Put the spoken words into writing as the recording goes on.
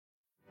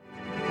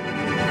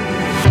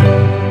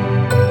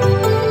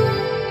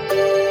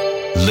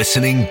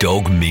Listening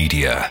Dog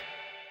Media.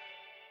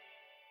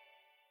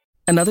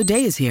 Another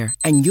day is here,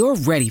 and you're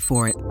ready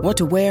for it. What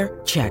to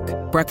wear? Check.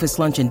 Breakfast,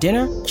 lunch, and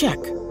dinner? Check.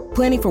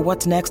 Planning for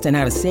what's next and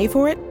how to save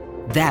for it?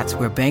 That's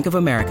where Bank of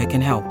America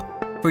can help.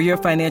 For your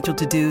financial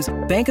to-dos,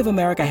 Bank of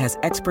America has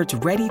experts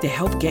ready to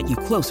help get you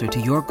closer to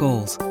your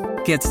goals.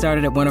 Get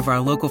started at one of our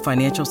local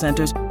financial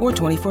centers or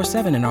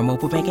 24/7 in our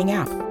mobile banking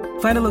app.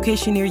 Find a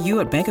location near you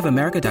at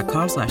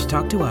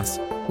bankofamerica.com/talktous.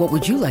 What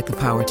would you like the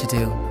power to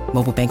do?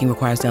 Mobile banking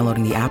requires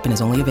downloading the app and is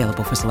only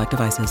available for select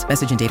devices.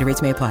 Message and data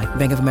rates may apply.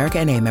 Bank of America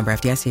N.A., member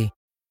FDIC.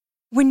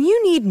 When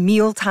you need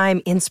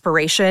mealtime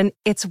inspiration,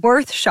 it's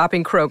worth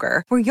shopping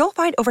Kroger, where you'll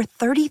find over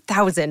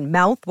 30,000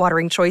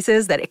 mouth-watering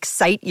choices that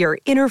excite your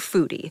inner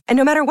foodie. And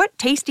no matter what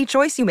tasty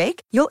choice you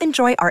make, you'll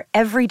enjoy our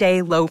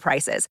everyday low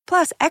prices,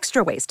 plus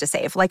extra ways to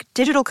save, like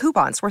digital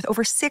coupons worth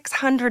over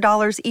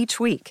 $600 each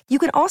week. You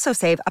can also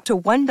save up to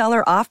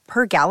 $1 off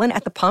per gallon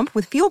at the pump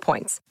with fuel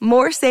points.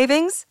 More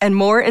savings and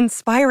more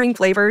inspiring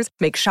flavors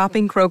make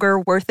shopping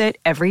Kroger worth it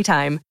every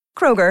time.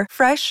 Kroger,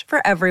 fresh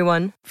for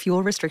everyone.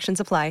 Fuel restrictions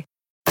apply.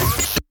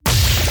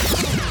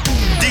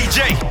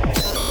 DJ.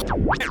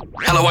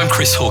 Hello, I'm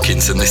Chris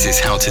Hawkins, and this is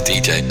How to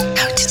DJ.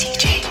 How to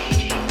DJ.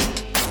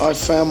 I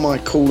found my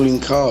calling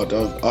card.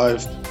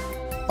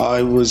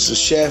 I was a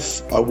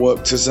chef. I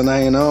worked as an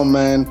A&R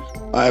man.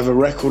 I have a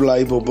record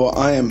label, but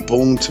I am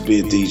born to be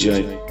a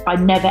DJ. I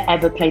never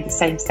ever play the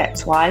same set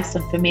twice,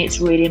 and for me, it's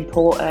really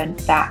important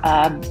that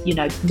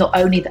not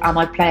only am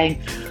I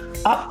playing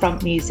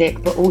upfront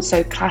music, but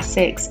also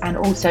classics and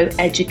also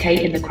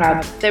educating the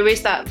crowd. There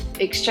is that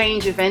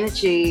exchange of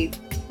energy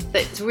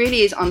that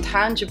really is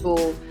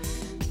untangible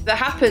that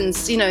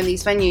happens, in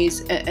these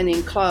venues and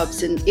in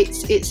clubs, and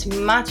it's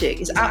magic.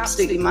 It's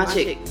absolutely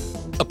magic.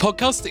 A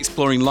podcast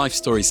exploring life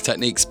stories,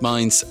 techniques,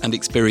 minds and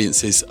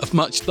experiences of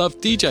much-loved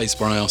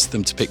DJs, where I asked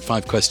them to pick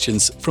 5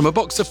 questions from a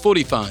box of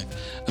 45.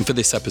 And for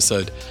this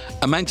episode,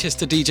 a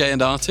Manchester DJ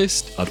and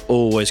artist. I'd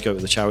always go to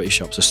the charity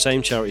shops, the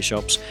same charity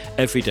shops,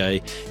 every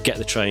day, get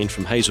the train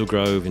from Hazel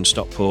Grove in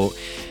Stockport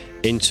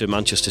into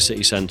Manchester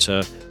City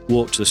Centre,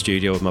 walk to the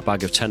studio with my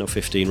bag of 10 or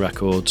 15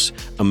 records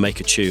and make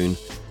a tune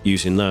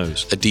using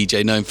those. A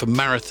DJ known for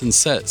marathon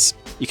sets.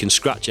 You can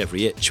scratch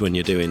every itch when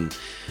you're doing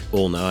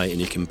all night,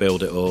 and you can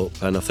build it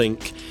up, and I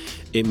think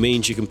it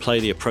means you can play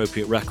the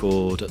appropriate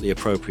record at the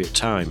appropriate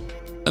time.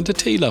 And a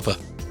tea lover.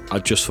 I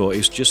just thought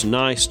it's just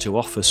nice to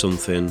offer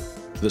something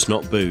that's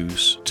not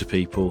booze to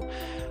people.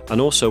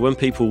 And also, when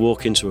people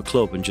walk into a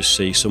club and just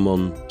see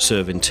someone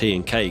serving tea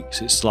and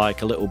cakes, it's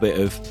like a little bit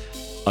of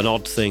an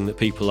odd thing that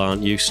people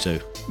aren't used to.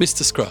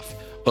 Mr. Scruff,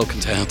 welcome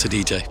to How to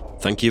DJ.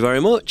 Thank you very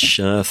much.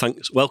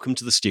 Thanks. Welcome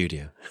to the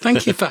studio.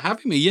 Thank you for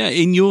having me. Yeah,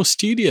 in your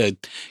studio.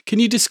 Can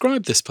you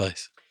describe this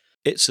place?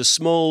 It's a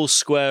small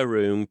square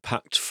room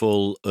packed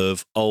full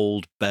of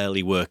old,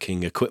 barely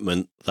working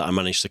equipment that I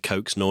managed to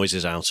coax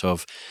noises out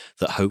of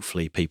that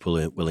hopefully people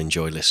will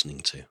enjoy listening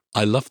to.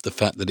 I love the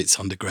fact that it's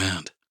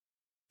underground.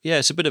 Yeah,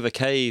 it's a bit of a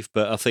cave,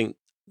 but I think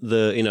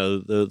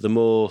the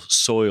more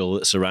soil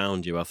that's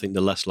around you, I think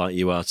the less likely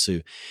you are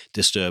to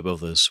disturb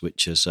others,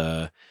 which is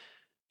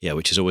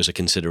always a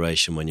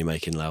consideration when you're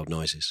making loud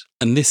noises.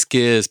 And this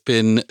gear's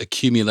been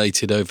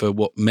accumulated over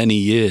many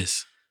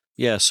years?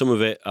 Yeah, some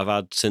of it I've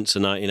had since the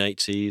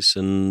 1980s,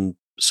 and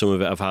some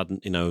of it I've had,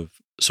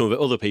 some of it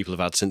other people have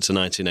had since the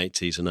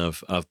 1980s, and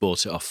I've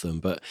bought it off them.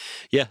 But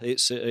yeah,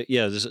 it's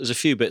there's a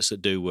few bits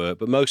that do work,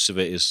 but most of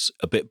it is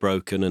a bit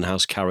broken and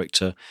has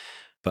character.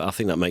 But I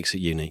think that makes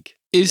it unique.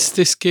 Is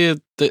this gear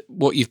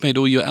what you've made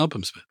all your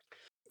albums with?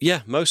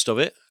 Yeah, most of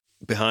it.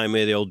 Behind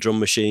me, the old drum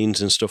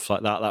machines and stuff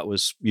like that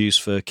was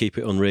used for Keep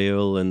It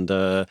Unreal, and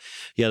the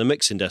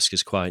mixing desk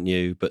is quite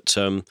new, but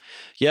a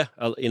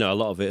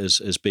lot of it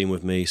has been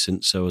with me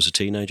since I was a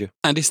teenager.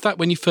 And is that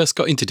when you first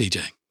got into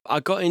DJing? I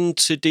got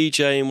into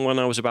DJing when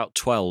I was about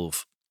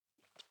 12,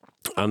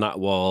 and that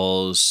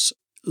was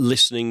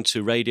listening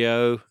to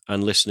radio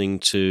and listening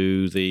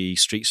to the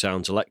Street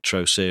Sounds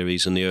Electro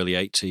series in the early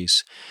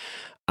 80s,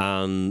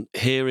 and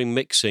hearing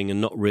mixing and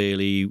not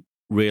really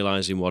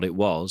realising what it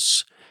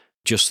was,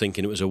 just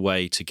thinking it was a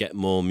way to get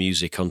more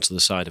music onto the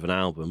side of an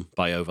album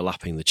by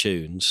overlapping the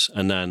tunes,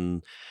 and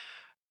then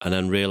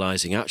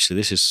realising actually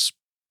this is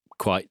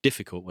quite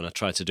difficult when I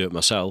tried to do it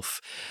myself.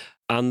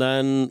 And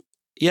then,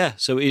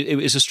 so it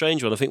was a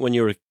strange one. I think when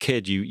you're a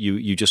kid,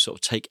 you just sort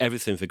of take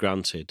everything for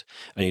granted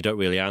and you don't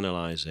really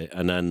analyse it.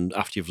 And then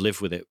after you've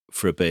lived with it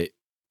for a bit,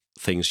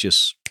 things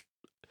just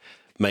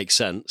make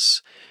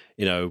sense,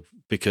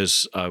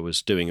 because I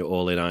was doing it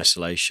all in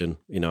isolation.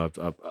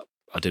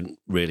 I didn't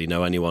really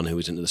know anyone who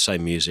was into the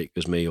same music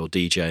as me or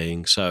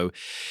DJing. So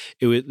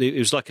it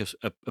was like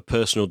a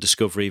personal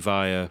discovery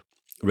via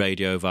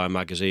radio, via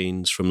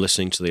magazines, from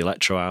listening to the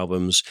electro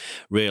albums,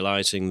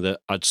 realising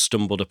that I'd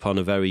stumbled upon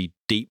a very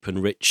deep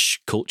and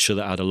rich culture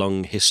that had a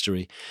long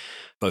history,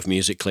 both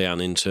musically and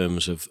in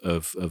terms of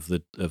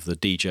the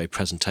DJ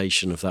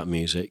presentation of that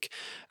music,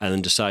 and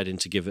then deciding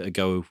to give it a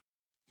go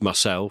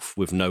myself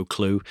with no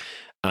clue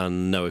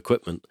and no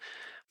equipment.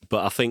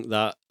 But I think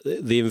that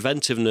the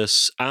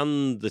inventiveness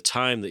and the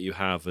time that you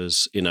have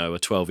as, a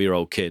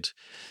 12-year-old kid,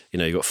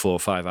 you've got 4 or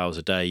 5 hours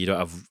a day. You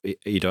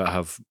don't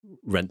have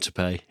rent to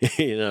pay,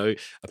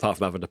 apart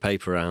from having a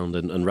paper round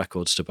and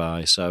records to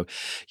buy. So,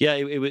 yeah,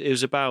 it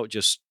was about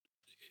just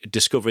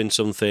discovering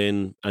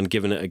something and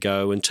giving it a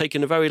go and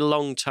taking a very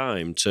long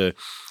time to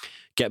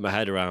get my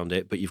head around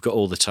it. But you've got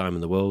all the time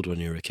in the world when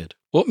you're a kid.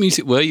 What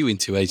music were you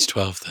into age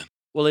 12 then?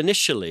 Well,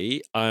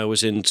 initially, I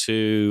was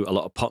into a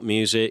lot of pop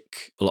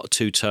music, a lot of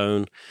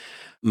two-tone,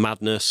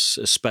 Madness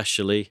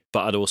especially,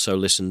 but I'd also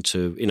listen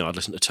to, I'd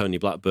listen to Tony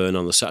Blackburn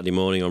on the Saturday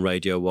morning on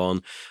Radio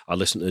 1. I'd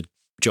listen to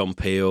John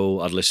Peel.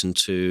 I'd listen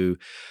to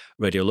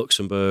Radio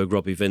Luxembourg,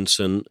 Robbie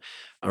Vincent.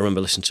 I remember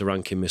listening to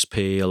Rankin Miss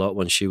P a lot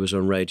when she was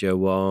on Radio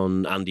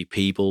 1, Andy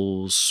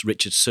Peebles,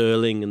 Richard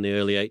Serling in the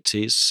early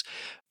 80s.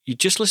 You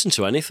just listen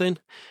to anything.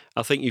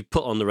 I think you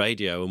put on the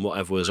radio and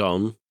whatever was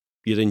on,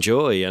 you'd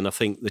enjoy. And I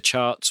think the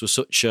charts were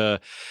such a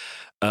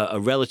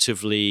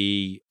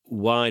relatively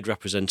wide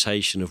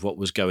representation of what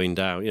was going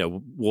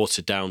down,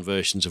 watered down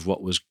versions of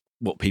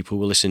what people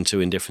were listening to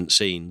in different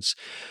scenes.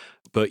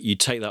 But you'd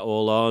take that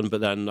all on,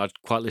 but then I'd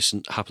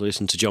happily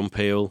listen to John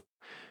Peel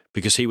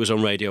because he was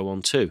on Radio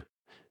 1 too.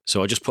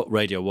 So I just put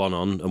Radio 1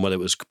 on, and whether it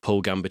was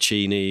Paul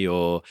Gambaccini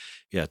or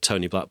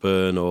Tony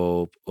Blackburn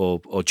or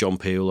John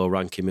Peel or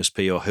Rankin Miss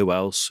P or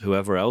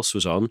whoever else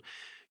was on,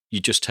 you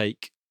just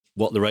take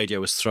what the radio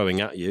was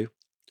throwing at you.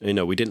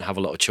 We didn't have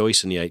a lot of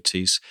choice in the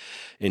 80s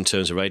in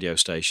terms of radio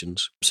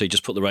stations. So you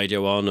just put the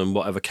radio on and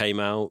whatever came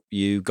out,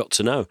 you got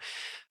to know.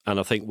 And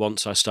I think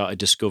once I started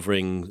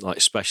discovering like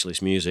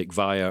specialist music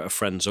via a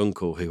friend's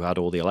uncle who had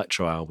all the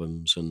electro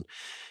albums and,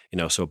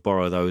 so I'd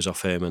borrow those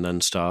off him and then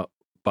start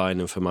buying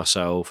them for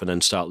myself and then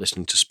start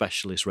listening to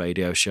specialist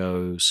radio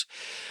shows.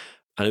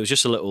 And it was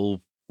just a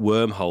little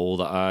wormhole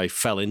that I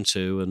fell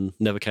into and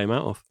never came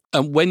out of.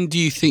 And when do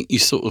you think you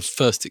sort of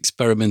first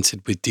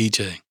experimented with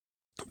DJing?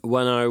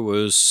 When I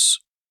was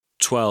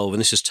 12, and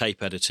this is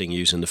tape editing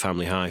using the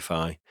family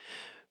hi-fi,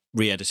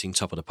 re-editing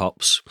Top of the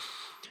Pops,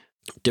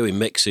 doing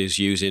mixes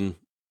using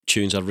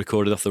tunes I'd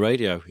recorded off the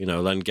radio,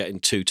 then getting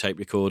 2 tape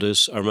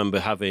recorders. I remember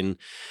having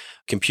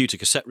computer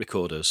cassette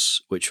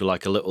recorders, which were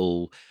like a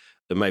little,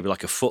 maybe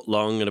like a foot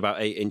long and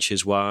about 8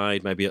 inches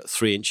wide, maybe at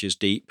 3 inches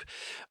deep.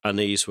 And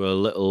these were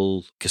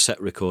little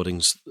cassette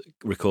recorders.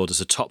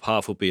 The top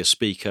half would be a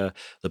speaker,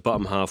 the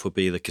bottom half would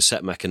be the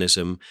cassette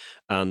mechanism,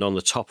 and on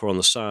the top or on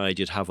the side,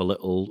 you'd have a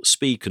little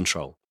speed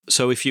control.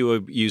 So if you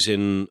were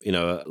using,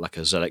 like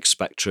a ZX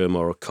Spectrum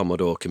or a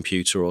Commodore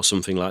computer or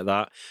something like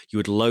that, you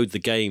would load the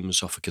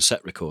games off a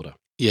cassette recorder.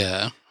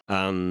 Yeah.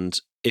 And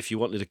if you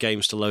wanted the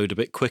games to load a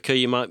bit quicker,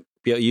 you might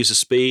be able to use the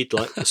speed,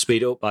 like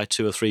speed up by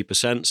 2 or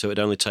 3%. So it'd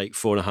only take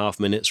 4.5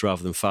 minutes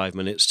rather than 5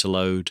 minutes to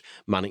load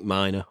Manic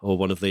Miner or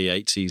one of the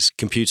 80s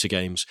computer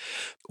games.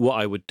 What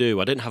I would do,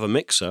 I didn't have a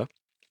mixer,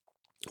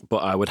 but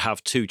I would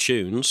have 2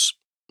 tunes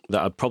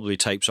that I'd probably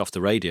taped off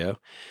the radio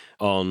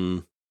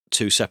on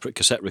 2 separate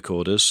cassette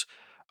recorders,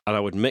 and I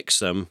would mix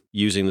them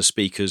using the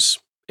speakers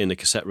in the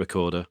cassette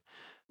recorder,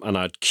 and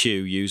I'd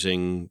cue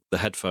using the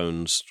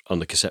headphones on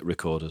the cassette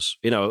recorders,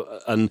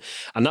 and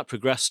that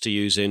progressed to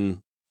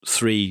using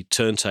 3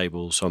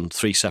 turntables on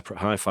 3 separate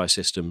hi-fi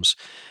systems,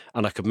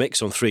 and I could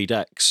mix on 3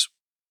 decks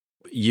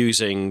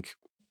using,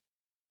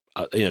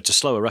 to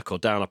slow a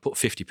record down, I put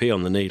 50p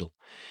on the needle.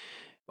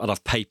 I'd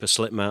have paper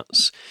slip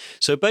mats.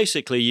 So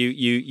basically,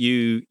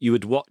 you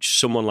would watch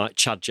someone like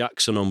Chad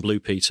Jackson on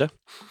Blue Peter,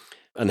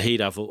 and he'd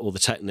have all the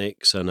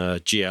Technics and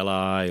a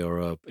GLI or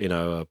a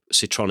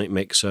Citronic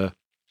mixer,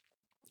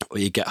 or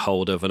you get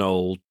hold of an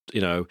old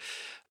 80s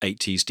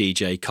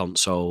DJ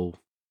console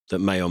that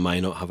may or may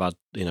not have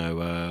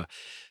had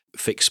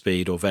fixed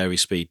speed or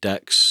vari-speed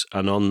decks.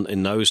 And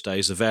in those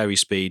days, the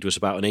vari-speed was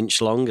about 1 inch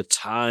long, a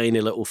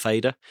tiny little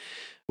fader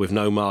with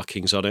no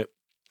markings on it.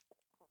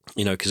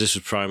 Because this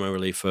was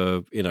primarily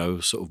for,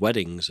 sort of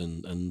weddings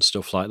and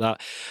stuff like that.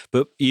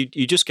 But you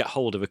just get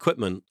hold of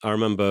equipment. I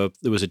remember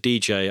there was a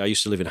DJ, I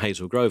used to live in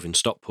Hazel Grove in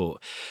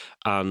Stockport,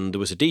 and there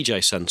was a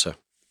DJ centre,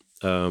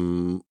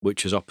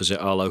 which was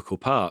opposite our local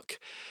park.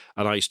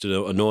 And I used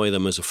to annoy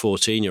them as a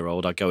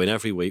 14-year-old. I'd go in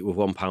every week with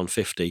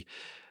 £1.50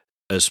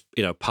 as,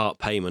 part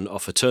payment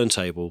off a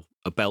turntable,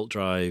 a belt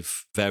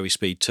drive,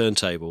 vari-speed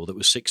turntable that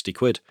was 60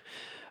 quid.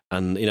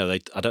 And,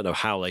 I don't know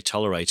how they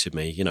tolerated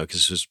me,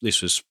 because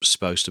this was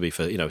supposed to be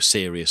for,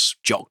 serious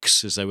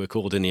jocks, as they were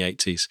called in the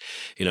 80s,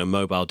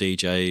 mobile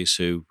DJs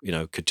who,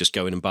 could just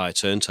go in and buy a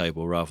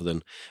turntable rather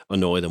than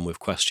annoy them with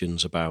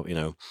questions about,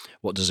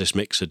 what does this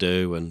mixer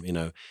do?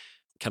 And,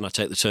 can I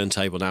take the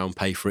turntable now and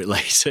pay for it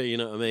later? You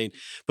know what I mean?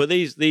 But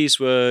these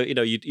were,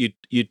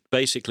 you'd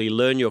basically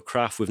learn your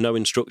craft with no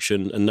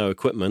instruction and no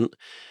equipment,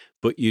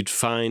 but you'd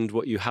find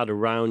what you had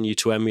around you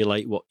to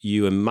emulate what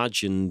you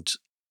imagined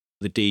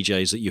the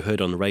DJs that you heard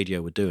on the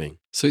radio were doing.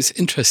 So it's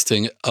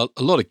interesting. A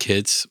lot of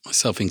kids,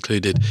 myself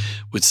included,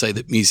 would say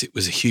that music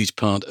was a huge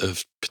part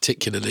of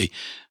particularly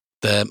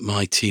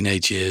my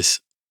teenage years.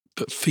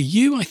 But for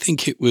you, I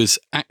think it was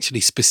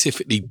actually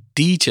specifically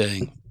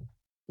DJing.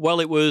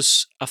 Well,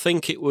 I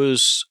think it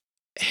was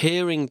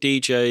hearing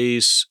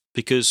DJs,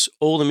 because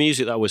all the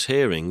music that I was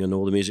hearing and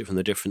all the music from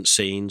the different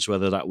scenes,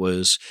 whether that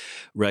was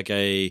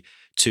reggae,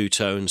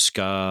 two-tone,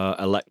 ska,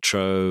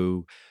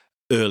 electro,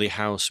 early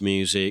house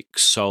music,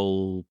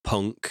 soul,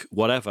 punk,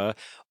 whatever,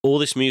 all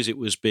this music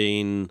was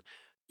being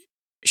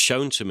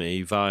shown to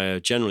me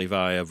generally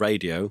via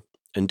radio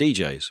and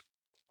DJs.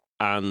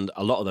 And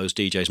a lot of those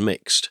DJs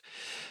mixed.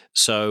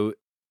 So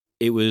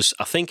there was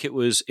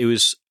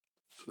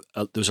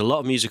a lot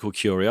of musical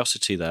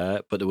curiosity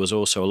there, but there was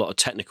also a lot of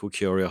technical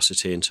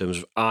curiosity in terms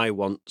of I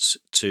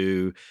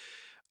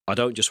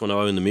don't just want to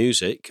own the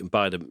music and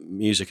buy the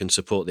music and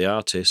support the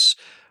artists.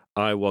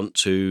 I want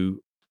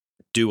to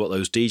do what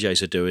those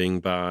DJs are doing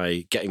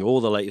by getting all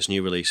the latest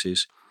new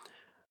releases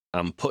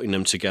and putting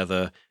them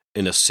together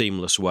in a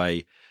seamless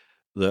way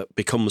that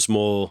becomes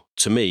more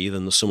to me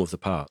than the sum of the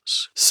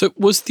parts. So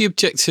was the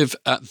objective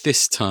at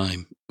this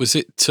time, was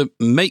it to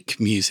make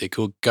music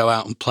or go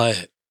out and play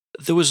it?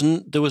 There was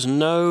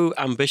no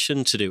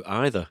ambition to do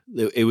either.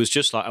 It was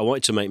just like I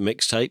wanted to make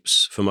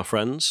mixtapes for my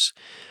friends.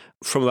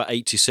 From about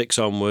 86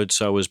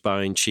 onwards, I was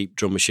buying cheap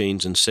drum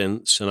machines and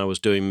synths, and I was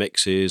doing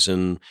mixes,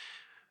 and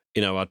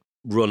I'd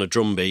run a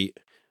drum beat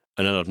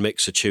and then I'd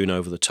mix a tune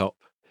over the top.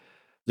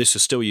 This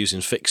was still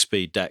using fixed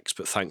speed decks,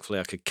 but thankfully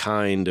I could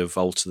kind of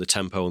alter the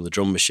tempo on the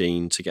drum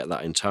machine to get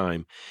that in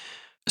time.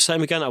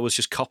 Same again, I was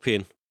just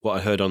copying what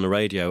I heard on the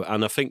radio.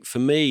 And I think for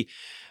me,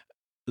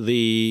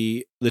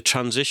 the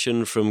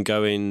transition from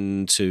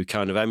going to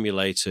kind of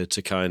emulator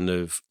to kind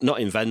of, not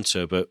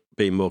inventor, but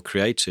being more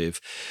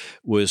creative,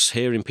 was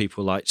hearing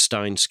people like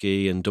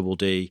Steinsky and Double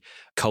D,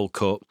 Cold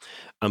Cut,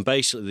 and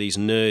basically these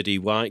nerdy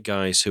white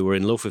guys who were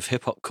in love with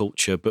hip-hop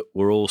culture, but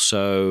were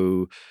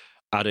also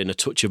adding a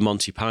touch of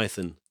Monty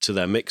Python to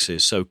their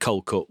mixes. So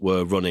Cold Cut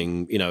were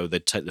running,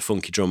 they'd take the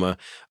funky drummer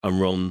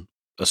and run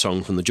a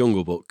song from the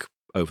Jungle Book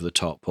over the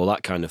top, or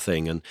that kind of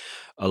thing. And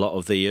a lot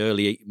of the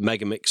early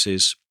mega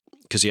mixes,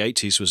 because the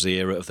 80s was the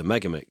era of the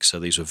mega mix, so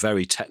these were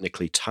very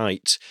technically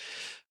tight,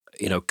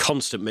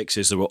 constant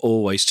mixes. There were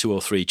always 2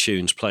 or 3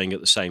 tunes playing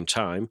at the same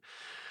time.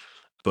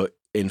 But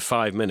in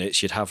 5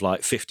 minutes, you'd have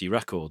like 50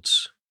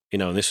 records,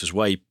 and this was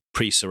way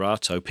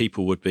pre-Serato.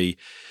 People would be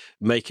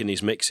making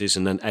these mixes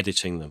and then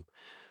editing them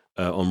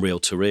on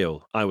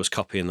reel-to-reel. I was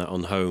copying that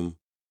on home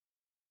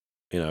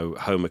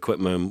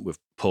equipment with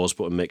pause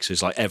button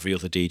mixes like every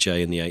other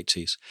DJ in the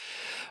 80s.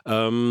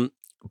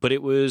 But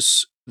it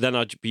was, then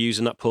I'd be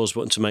using that pause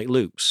button to make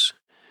loops.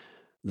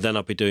 Then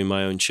I'd be doing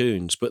my own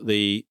tunes. But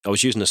I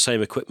was using the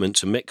same equipment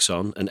to mix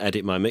on and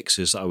edit my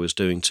mixes that I was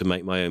doing to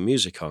make my own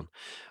music on.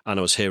 And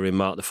I was hearing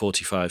Mark the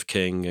 45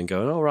 King and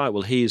going, all right,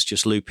 well, he's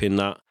just looping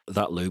that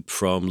loop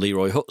from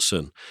Leroy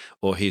Hudson,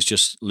 or he's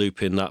just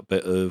looping that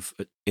bit of,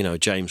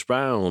 James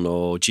Brown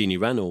or Jeannie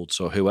Reynolds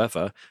or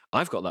whoever.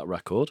 I've got that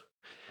record.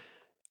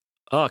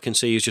 Oh, I can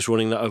see he's just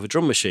running that over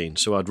drum machine.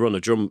 So I'd run a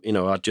drum,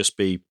 I'd just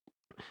be,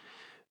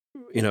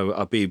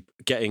 I'd be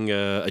getting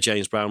a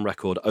James Brown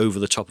record over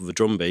the top of a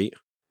drum beat,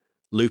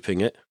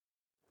 looping it,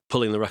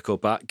 pulling the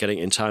record back, getting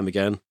it in time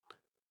again,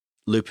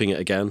 looping it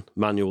again,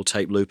 manual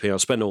tape looping.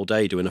 I'd spend all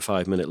day doing a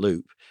 5-minute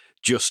loop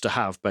just to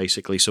have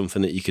basically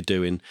something that you could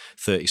do in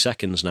 30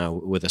 seconds now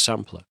with a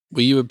sampler.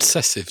 Were you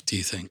obsessive, do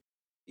you think?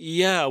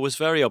 Yeah, I was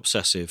very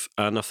obsessive.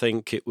 And I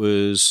think it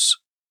was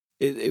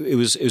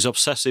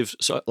obsessive,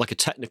 so like a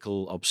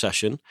technical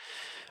obsession.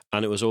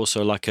 And it was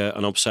also like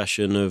an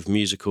obsession of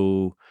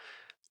musical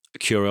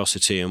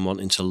curiosity and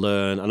wanting to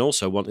learn, and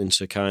also wanting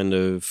to kind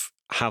of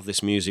have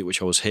this music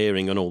which I was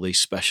hearing on all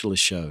these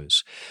specialist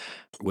shows,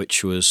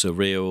 which was a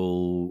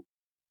real,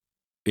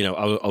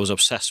 I was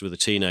obsessed with a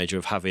teenager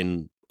of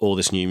having all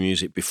this new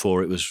music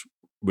before it was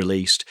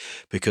released,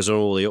 because on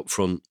all the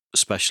upfront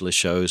specialist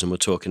shows, and we're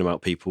talking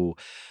about people,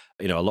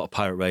 a lot of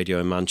pirate radio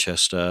in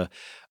Manchester,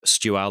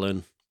 Stu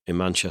Allen in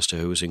Manchester,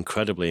 who was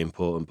incredibly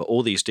important, but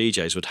all these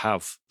DJs would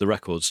have the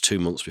records 2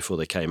 months before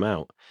they came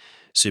out.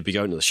 So you'd be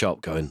going to the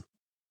shop going,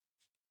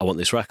 I want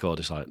this record.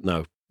 It's like,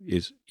 no,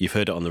 you've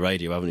heard it on the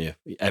radio, haven't you?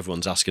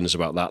 Everyone's asking us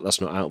about that.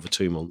 That's not out for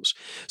 2 months.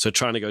 So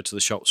trying to go to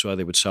the shops where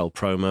they would sell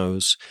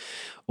promos,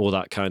 all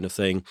that kind of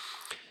thing.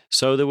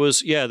 So there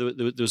was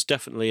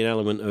definitely an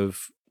element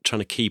of trying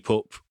to keep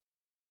up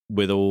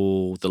with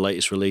all the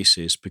latest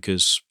releases,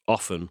 because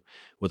often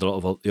with a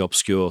lot of the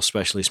obscure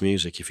specialist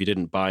music, if you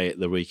didn't buy it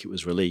the week it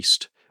was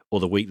released, or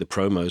the week the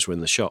promos were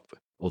in the shop,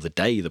 or the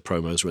day the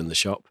promos were in the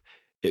shop,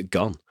 it had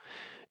gone,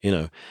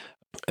 And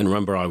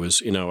remember, I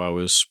was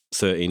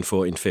 13,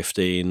 14,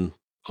 15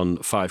 on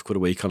 £5 a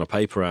week on a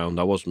paper round.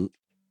 I wasn't,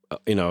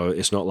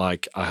 it's not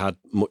like I had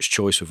much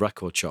choice with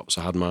record shops.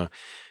 I had my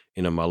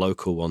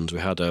local ones. We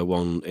had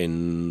one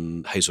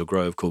in Hazel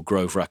Grove called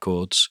Grove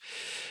Records,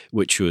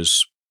 which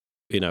was,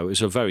 it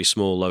was a very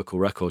small local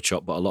record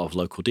shop, but a lot of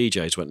local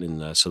DJs went in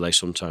there. So they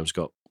sometimes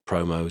got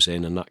promos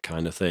in and that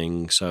kind of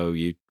thing. So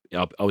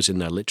I was in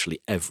there literally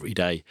every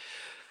day,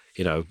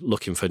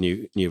 looking for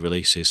new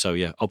releases. So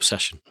yeah,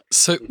 obsession.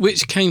 So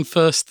which came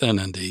first then,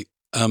 Andy?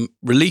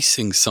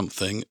 Releasing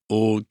something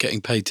or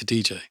getting paid to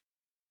DJ?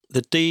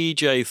 The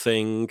DJ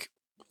thing,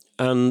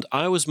 and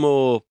I was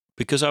more,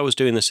 because I was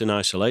doing this in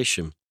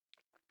isolation,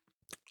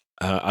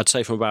 I'd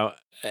say from about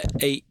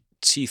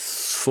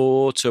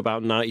 84 to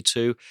about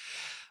 92,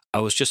 I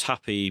was just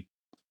happy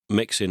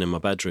mixing in my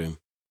bedroom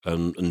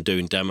and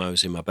doing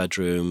demos in my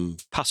bedroom,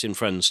 passing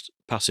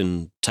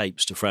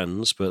tapes to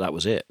friends, but that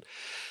was it.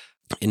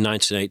 In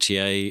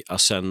 1988, I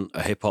sent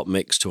a hip hop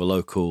mix to a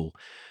local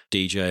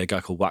DJ, a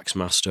guy called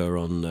Waxmaster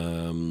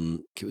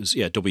on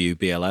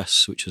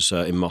WBLS, which was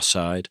in Moss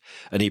Side,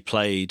 and he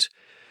played.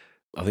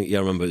 I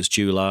remember it was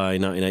July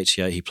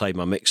 1988. He played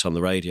my mix on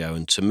the radio,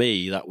 and to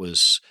me, that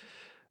was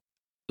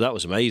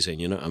amazing.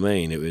 You know what I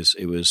mean? It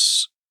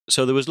was.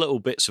 So there was little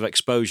bits of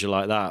exposure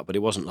like that, but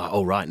it wasn't like,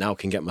 oh, right, now I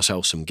can get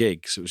myself some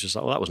gigs. It was just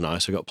like, well, that was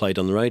nice. I got played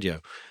on the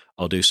radio.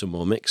 I'll do some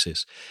more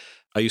mixes.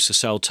 I used to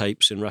sell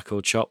tapes in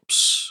record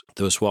shops.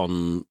 There was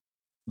one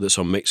that's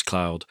on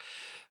Mixcloud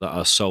that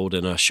I sold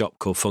in a shop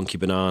called Funky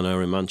Banana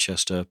in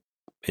Manchester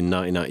in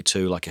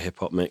 1992, like a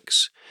hip-hop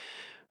mix.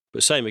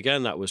 But same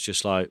again, that was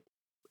just like,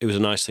 it was a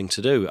nice thing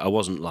to do. I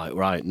wasn't like,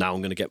 right, now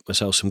I'm going to get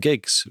myself some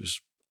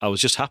gigs. I was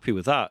just happy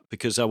with that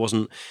because I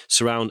wasn't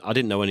I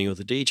didn't know any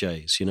other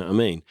DJs, you know what I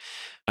mean?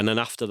 And then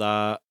after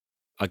that,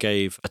 I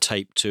gave a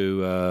tape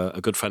to a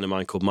good friend of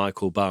mine called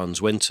Michael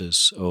Barnes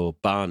Winters, or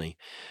Barney.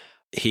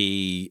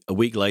 A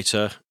week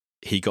later,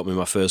 he got me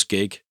my first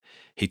gig.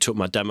 He took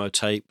my demo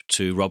tape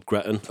to Rob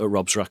Gretton at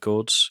Rob's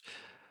Records.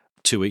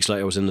 2 weeks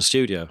later, I was in the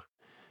studio.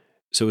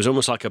 So it was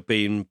almost like I've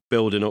been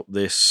building up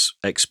this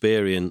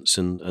experience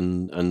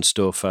and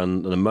stuff.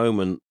 And the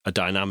moment a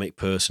dynamic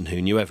person who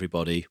knew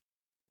everybody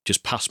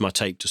just passed my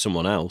tape to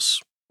someone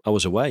else, I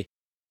was away.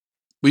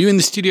 Were you in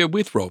the studio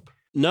with Rob?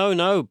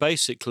 No.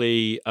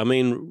 Basically, I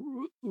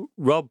mean,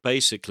 Rob,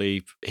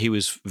 he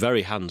was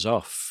very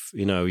hands-off.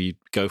 You know, you'd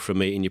go for a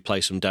meeting, you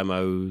play some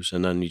demos,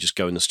 and then you just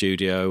go in the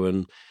studio,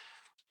 and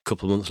a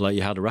couple of months later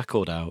you had a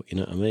record out. You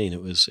know what I mean?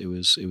 It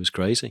was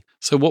crazy.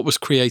 So what was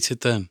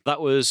created then?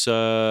 That was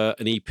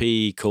an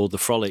EP called the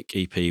Frolic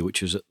EP,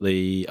 which was I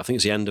think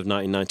it's the end of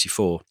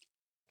 1994.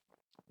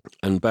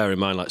 And bear in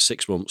mind, like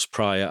 6 months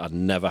prior, I'd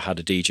never had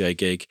a DJ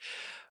gig.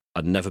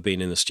 I'd never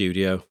been in the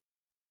studio,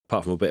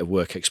 apart from a bit of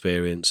work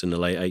experience in the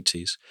late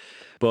 80s.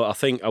 But I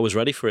think I was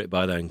ready for it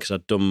by then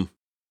because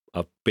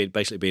I've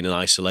basically been in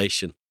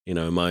isolation, you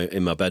know,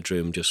 in my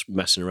bedroom, just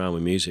messing around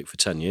with music for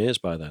 10 years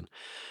by then.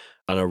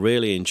 And I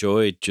really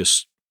enjoyed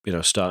just, you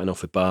know, starting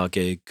off with bar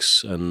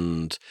gigs,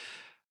 and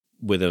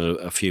within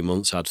a few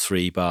months I had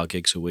 3 bar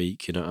gigs a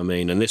week, you know what I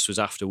mean? And this was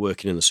after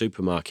working in the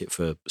supermarket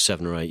for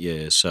 7 or 8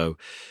 years. So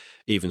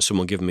even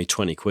someone giving me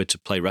 20 quid to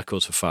play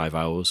records for 5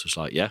 hours was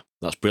like, yeah,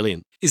 that's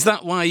brilliant. Is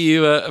that why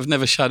you have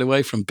never shied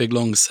away from big,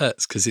 long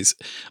sets? Because it's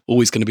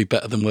always going to be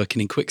better than working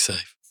in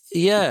QuickSave.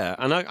 Yeah,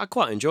 and I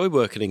quite enjoy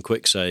working in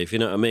QuickSave, you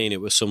know what I mean? It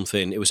was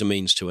a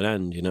means to an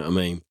end, you know what I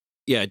mean?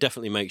 Yeah, it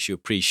definitely makes you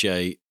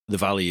appreciate the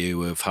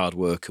value of hard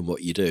work and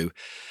what you do,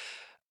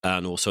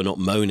 and also not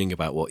moaning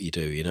about what you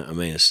do, you know what I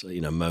mean? It's,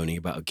 you know, moaning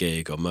about a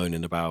gig or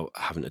moaning about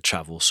having to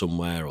travel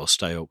somewhere or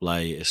stay up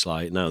late. It's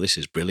like, no, this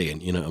is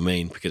brilliant, you know what I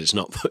mean? Because it's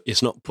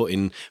not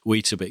putting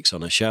Weetabix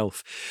on a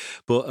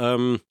shelf. But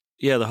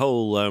the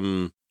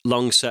whole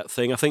long set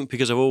thing, I think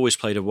because I've always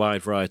played a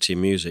wide variety of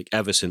music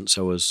ever since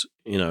I was,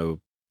 you know,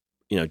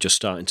 just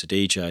starting to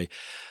DJ.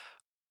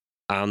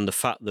 And the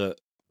fact that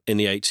in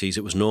the 80s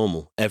it was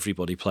normal,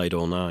 everybody played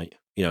all night.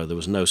 You know, there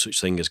was no such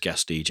thing as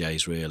guest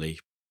DJs really.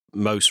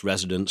 Most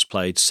residents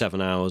played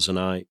 7 hours a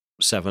night,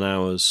 7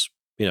 hours,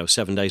 you know,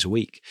 7 days a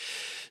week.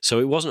 So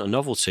it wasn't a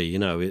novelty, you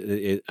know,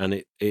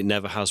 it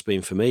never has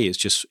been for me.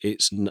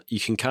 You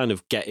can kind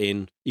of get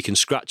in, you can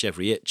scratch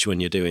every itch when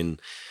you're doing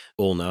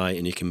all night,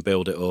 and you can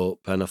build it up.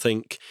 And I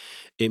think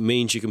it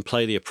means you can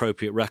play the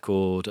appropriate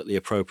record at the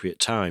appropriate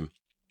time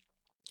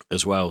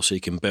as well. So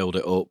you can build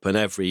it up, and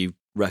every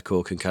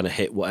record can kind of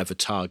hit whatever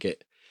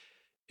target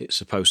it's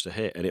supposed to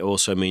hit. And it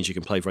also means you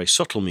can play very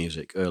subtle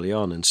music early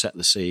on and set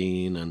the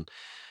scene and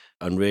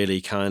really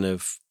kind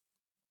of,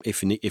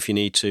 if you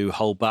need to,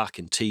 hold back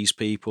and tease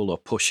people or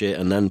push it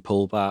and then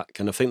pull back.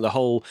 And I think the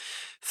whole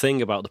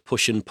thing about the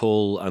push and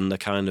pull and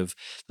the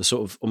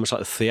sort of almost like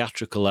the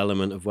theatrical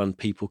element of when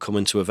people come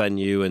into a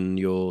venue and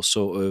you're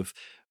sort of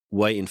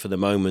waiting for the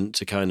moment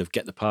to kind of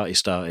get the party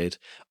started,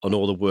 on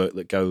all the work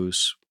that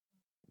goes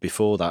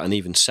before that, and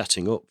even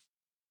setting up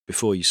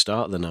before you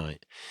start the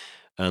night.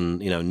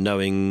 And, you know,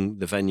 knowing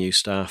the venue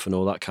staff and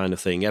all that kind of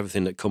thing,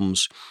 everything that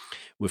comes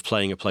with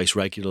playing a place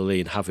regularly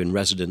and having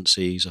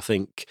residencies, I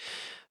think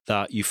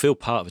that you feel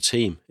part of a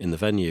team in the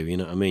venue, you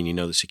know what I mean? You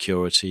know, the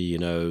security, you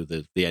know,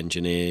 the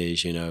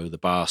engineers, you know, the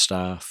bar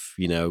staff,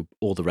 you know,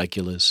 all the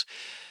regulars.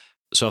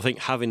 So I think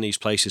having these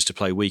places to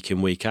play week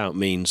in, week out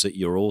means that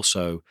you're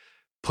also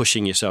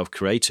pushing yourself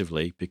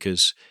creatively,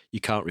 because you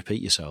can't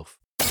repeat yourself.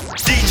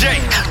 DJ!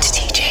 How to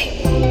DJ.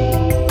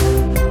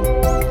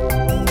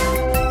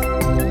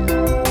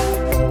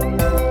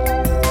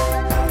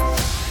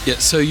 Yeah,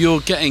 so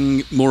you're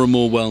getting more and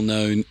more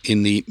well-known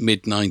in the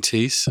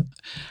mid-90s.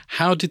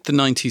 How did the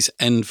 90s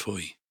end for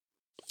you?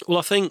 Well,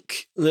 I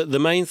think the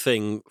main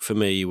thing for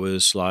me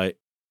was like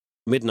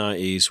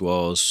mid-90s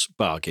was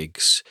bar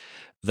gigs,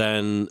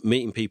 then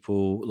meeting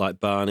people like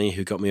Barney,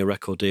 who got me a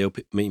record deal,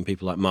 meeting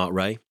people like Mark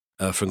Ray.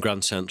 from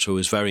Grand Central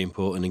was very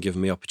important and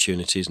giving me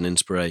opportunities and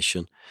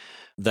inspiration.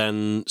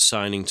 Then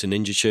signing to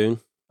Ninja Tune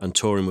and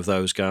touring with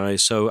those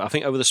guys. So I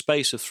think over the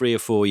space of 3 or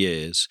 4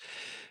 years,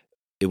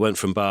 it went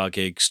from bar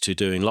gigs to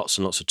doing lots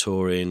and lots of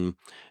touring,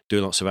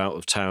 doing lots of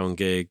out-of-town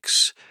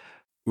gigs,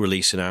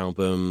 releasing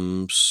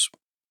albums.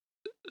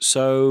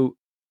 So,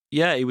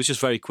 yeah, it was just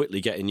very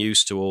quickly getting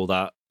used to all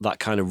that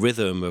kind of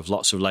rhythm of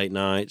lots of late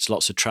nights,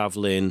 lots of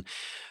travelling,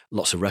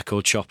 lots of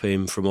record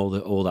shopping from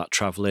all that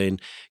travelling,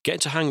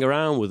 getting to hang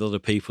around with other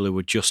people who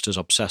were just as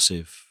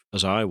obsessive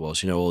as I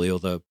was, all the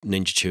other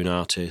Ninja Tune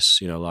artists,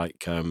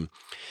 like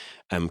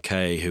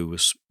MK, who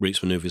was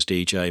Roots Maneuvers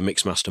DJ,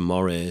 Mixmaster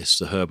Morris,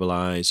 the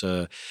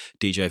Herbalizer,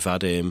 DJ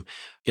Vadim,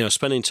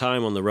 spending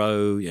time on the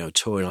road,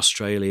 touring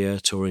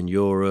Australia, touring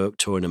Europe,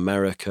 touring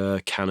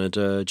America,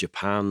 Canada,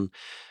 Japan.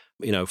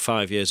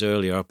 5 years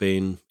earlier, I've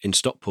been in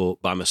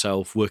Stockport by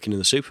myself working in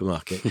the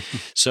supermarket.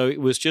 So it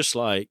was just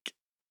like,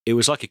 it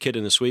was like a kid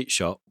in a sweet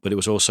shop, but it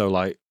was also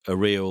like a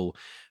real,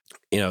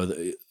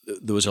 there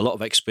was a lot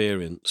of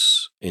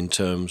experience in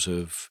terms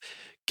of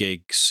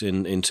gigs,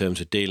 in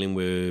terms of dealing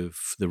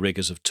with the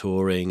rigors of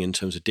touring, in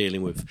terms of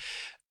dealing with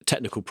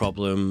technical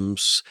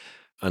problems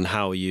and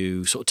how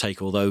you sort of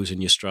take all those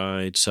in your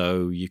stride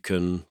so you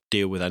can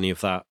deal with any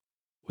of that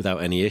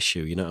without any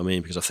issue, you know what I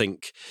mean? Because I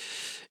think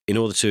in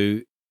order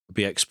to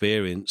be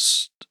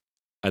experienced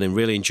and then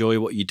really enjoy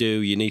what you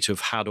do, you need to have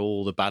had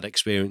all the bad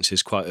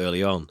experiences quite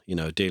early on,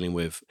 dealing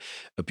with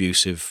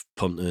abusive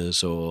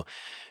punters or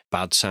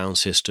bad sound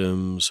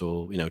systems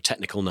or,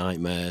 technical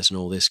nightmares and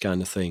all this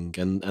kind of thing.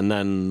 And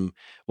then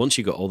once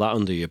you got all that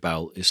under your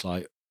belt, it's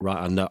like,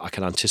 right, I know I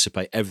can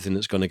anticipate everything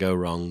that's going to go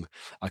wrong.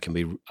 I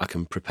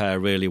can prepare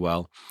really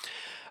well.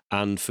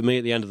 And for me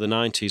at the end of the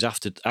 90s,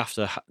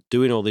 after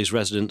doing all these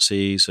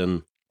residencies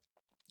and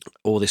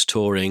all this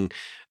touring,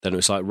 then it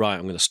was like, right,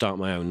 I'm going to start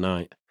my own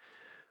night,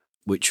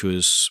 which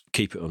was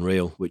Keep It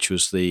Unreal, which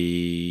was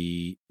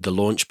the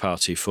launch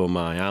party for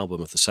my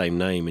album of the same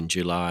name in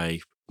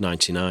July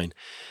 99.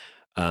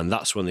 And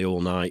that's when the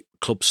all-night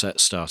club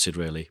set started,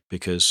 really,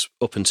 because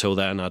up until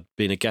then I'd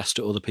been a guest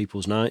at other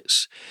people's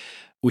nights,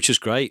 which was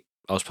great.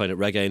 I was playing at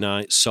reggae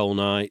nights, soul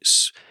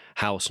nights,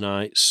 house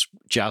nights,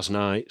 jazz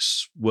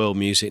nights, world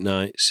music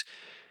nights.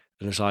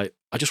 And it's like,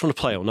 I just want to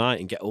play all night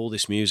and get all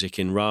this music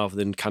in rather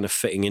than kind of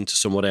fitting into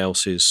someone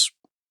else's,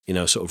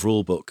 sort of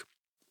rule book.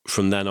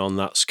 From then on,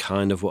 that's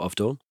kind of what I've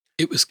done.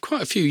 It was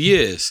quite a few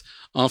years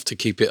after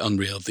Keep It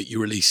Unreal that you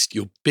released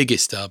your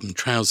biggest album,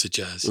 Trouser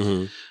Jazz.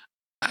 Mm-hmm.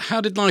 How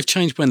did life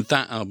change when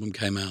that album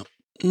came out?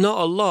 Not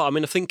a lot. I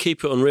mean, I think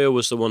Keep It Unreal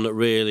was the one that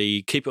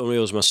really... Keep It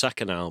Unreal was my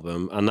second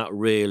album, and that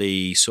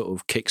really sort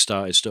of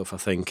kick-started stuff, I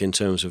think, in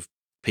terms of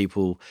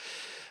people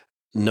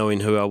knowing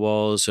who I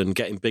was and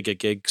getting bigger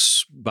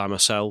gigs by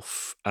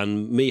myself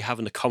and me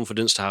having the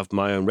confidence to have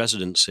my own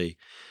residency.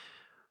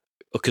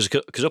 Because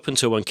up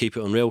until when Keep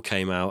It Unreal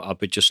came out, I'd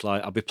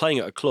be playing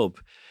at a club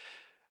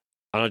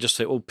and I just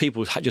think, well,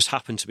 people just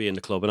happen to be in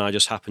the club and I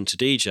just happen to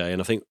DJ.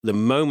 And I think the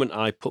moment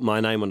I put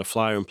my name on a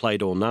flyer and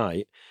played all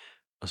night,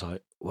 I was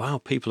like, wow,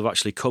 people have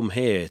actually come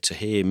here to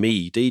hear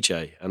me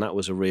DJ. And that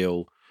was a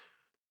real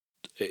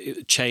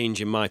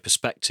change in my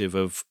perspective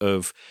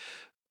of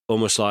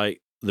almost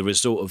like the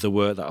result of the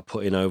work that I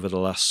put in over the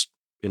last,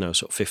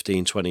 sort of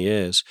 15, 20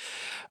 years.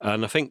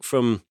 And I think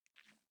from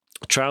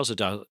Trouser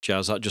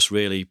Jazz, that just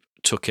really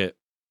took it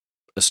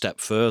a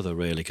step further,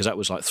 really, because that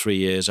was like 3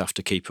 years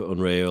after Keep It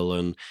Unreal.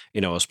 And,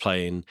 I was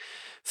playing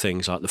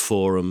things like the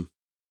Forum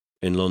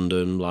in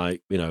London,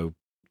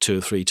 2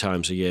 or 3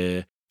 times a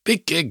year.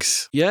 Big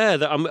gigs. Yeah,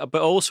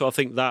 but also I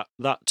think that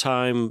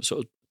time,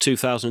 sort of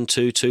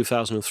 2002,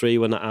 2003,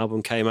 when that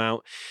album came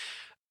out,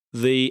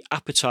 the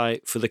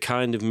appetite for the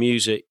kind of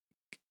music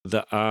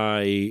that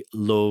I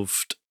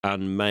loved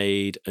and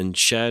made and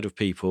shared with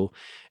people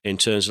in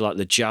terms of like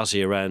the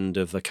jazzier end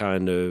of the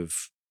kind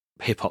of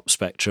hip-hop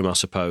spectrum, I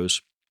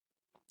suppose,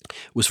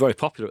 was very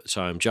popular at the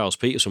time. Giles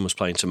Peterson was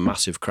playing to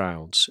massive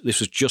crowds. This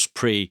was just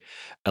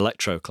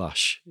pre-Electro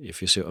Clash,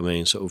 if you see what I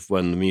mean, sort of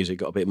when the music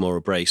got a bit more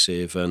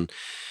abrasive. And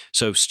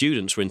so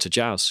students were into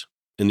jazz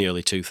in the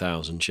early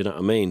 2000s, you know what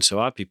I mean? So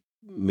I'd be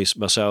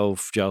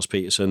myself, Giles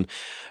Peterson,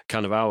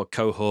 kind of our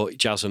cohort,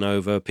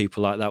 Jazzanova,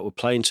 people like that were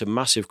playing to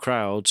massive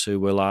crowds who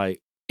were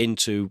like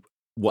into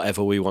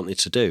whatever we wanted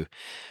to do.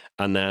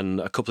 And then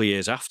a couple of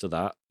years after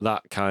that,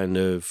 that kind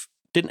of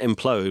didn't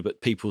implode,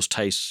 but people's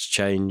tastes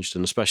changed.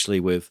 And especially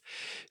with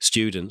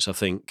students, I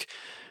think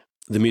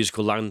the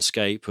musical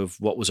landscape of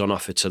what was on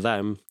offer to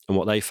them and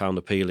what they found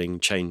appealing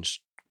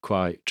changed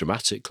quite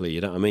dramatically.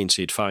 You know what I mean?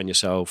 So you'd find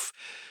yourself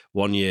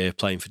one year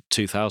playing for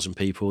 2,000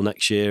 people,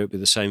 next year it'd be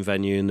the same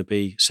venue and there'd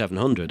be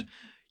 700.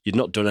 You'd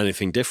not done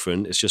anything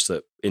different. It's just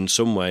that in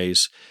some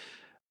ways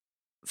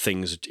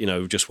things,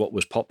 just what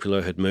was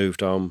popular had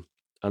moved on.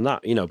 And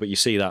that, but you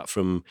see that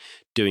from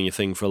doing your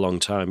thing for a long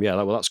time. Yeah,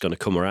 that's going to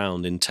come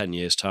around in 10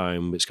 years'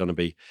 time. It's going to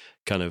be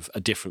kind of a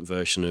different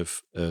version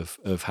of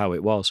how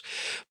it was.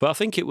 But I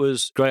think it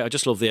was great. I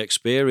just love the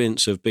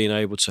experience of being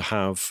able to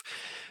have,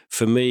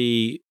 for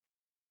me,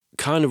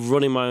 kind of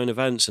running my own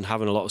events and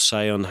having a lot of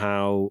say on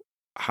how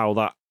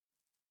that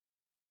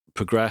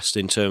progressed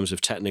in terms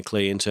of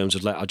technically, in terms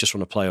of I just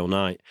want to play all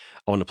night.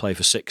 I want to play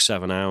for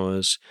 6-7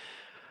 hours.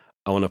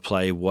 I want to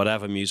play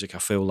whatever music I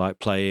feel like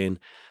playing.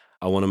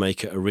 I want to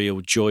make it a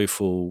real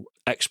joyful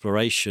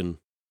exploration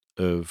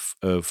of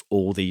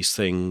all these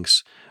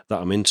things that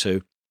I'm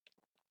into,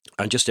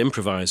 and just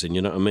improvising,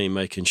 you know what I mean?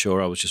 Making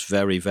sure I was just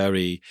very,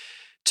 very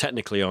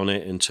technically on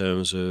it in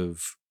terms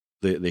of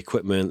the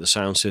equipment, the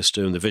sound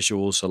system, the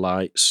visuals, the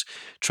lights,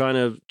 trying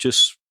to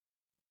just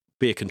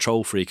be a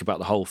control freak about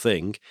the whole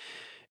thing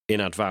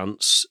in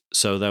advance.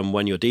 So then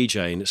when you're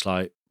DJing, it's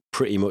like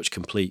pretty much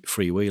complete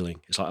freewheeling.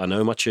 It's like, I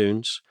know my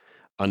tunes.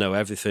 I know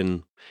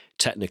everything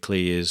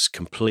technically is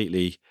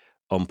completely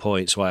on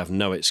point, so I have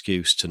no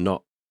excuse to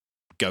not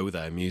go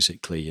there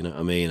musically, you know what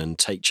I mean, and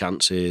take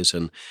chances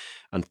and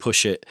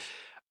push it.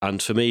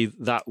 And for me,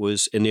 that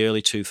was in the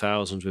early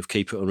 2000s with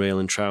Keep It Unreal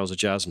and Trouser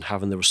Jazz, and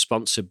having the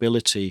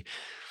responsibility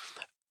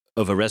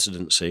of a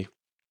residency,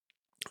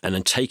 and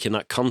then taking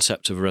that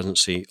concept of a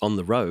residency on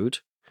the road,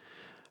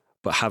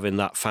 but having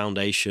that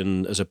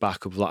foundation as a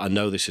backup, like, I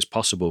know this is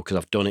possible because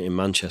I've done it in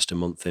Manchester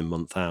month in,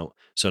 month out.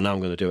 So now I'm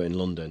going to do it in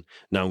London.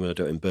 Now I'm going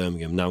to do it in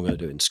Birmingham. Now I'm going to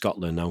do it in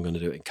Scotland. Now I'm going to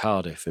do it in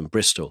Cardiff, in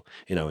Bristol,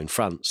 you know, in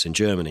France, in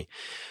Germany.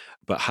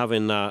 But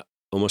having that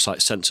almost like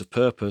sense of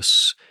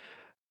purpose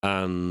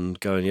and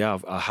going, yeah,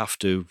 I have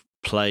to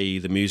play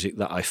the music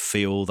that I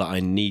feel that I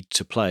need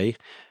to play,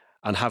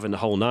 and having the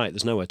whole night,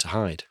 there's nowhere to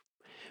hide.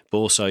 But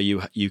also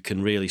you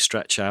can really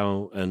stretch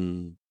out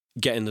and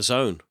get in the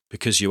zone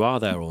because you are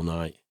there all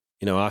night.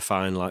 You know, I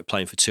find like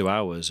playing for 2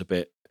 hours a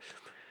bit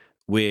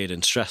weird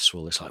and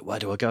stressful. It's like, where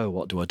do I go?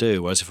 What do I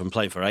do? Whereas if I'm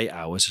playing for 8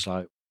 hours, it's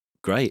like,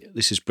 great,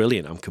 this is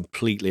brilliant. I'm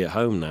completely at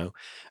home now.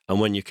 And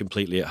when you're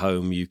completely at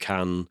home, you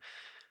can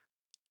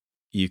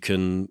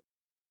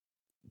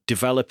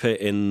develop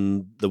it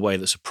in the way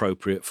that's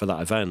appropriate for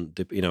that event,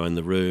 you know, in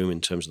the room,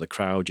 in terms of the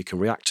crowd. You can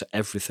react to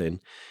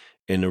everything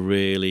in a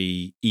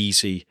really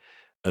easy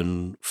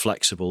and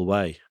flexible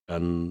way.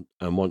 And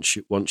once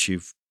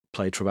you've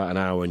played for about an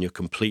hour and you're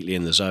completely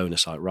in the zone,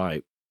 it's like,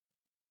 right,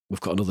 we've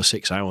got another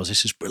 6 hours.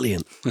 This is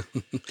brilliant.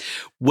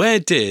 Where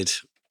did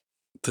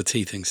the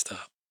tea thing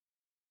start?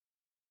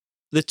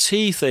 The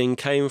tea thing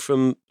came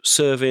from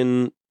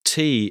serving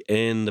tea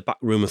in the back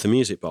room of the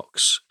Music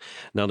Box.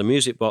 Now, the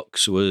Music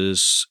Box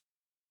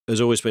has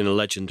always been a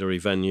legendary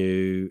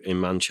venue in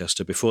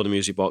Manchester. Before the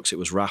Music Box, it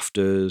was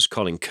Rafters.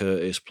 Colin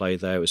Curtis played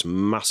there. It was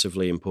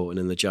massively important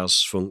in the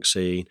jazz funk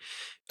scene.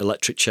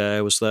 Electric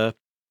Chair was there.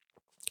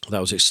 That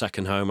was its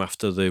second home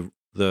after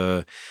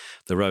the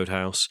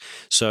Roadhouse.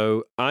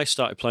 So I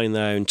started playing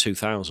there in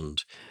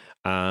 2000,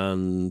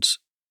 and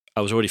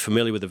I was already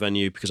familiar with the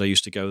venue because I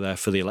used to go there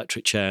for the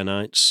Electric Chair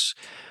nights.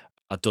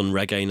 I'd done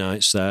reggae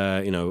nights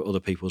there, you know, other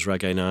people's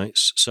reggae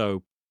nights.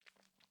 So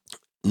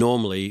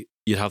normally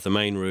you'd have the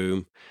main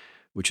room,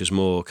 which is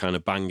more kind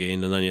of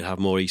banging, and then you'd have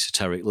more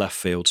esoteric left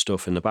field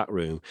stuff in the back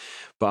room.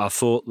 But I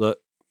thought that,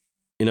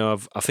 you know,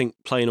 I think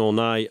playing all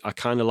night, I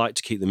kind of like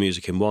to keep the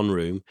music in one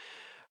room.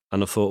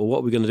 And I thought, well, what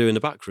are we going to do in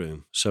the back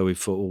room? So we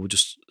thought, well, we'll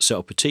just set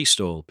up a tea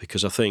stall,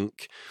 because I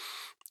think,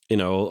 you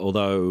know,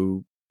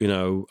 although, you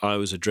know, I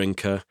was a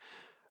drinker,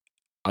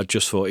 I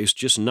just thought it's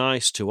just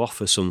nice to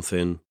offer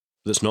something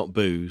that's not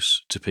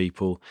booze to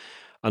people.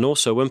 And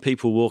also when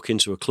people walk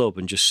into a club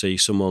and just see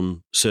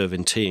someone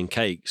serving tea and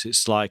cakes,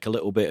 it's like a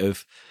little bit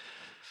of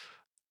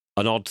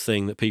an odd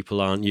thing that people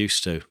aren't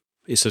used to.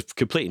 It's a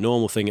completely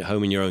normal thing at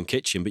home in your own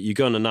kitchen, but you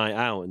go on a night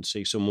out and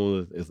see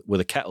someone with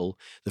a kettle,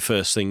 the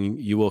first thing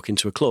you walk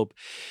into a club,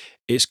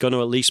 it's going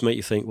to at least make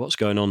you think, what's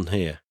going on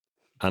here?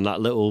 And that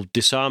little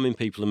disarming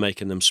people and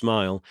making them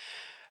smile,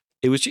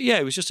 it was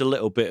just a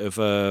little bit of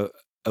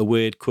a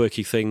weird,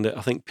 quirky thing that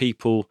I think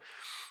people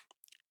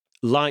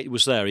liked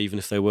was there, even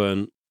if they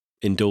weren't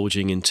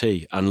indulging in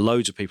tea. And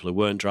loads of people who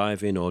weren't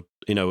driving, or,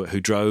 you know, who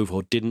drove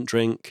or didn't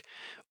drink,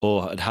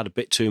 or had a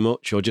bit too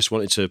much, or just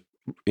wanted to,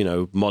 you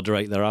know,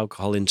 moderate their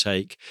alcohol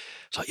intake.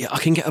 It's like, yeah, I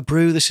can get a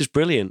brew. This is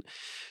brilliant.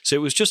 So it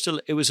was just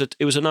it was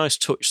a nice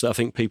touch that I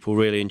think people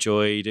really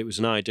enjoyed. It was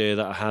an idea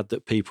that I had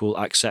that people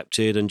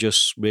accepted, and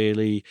just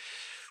really,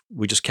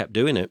 we just kept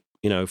doing it,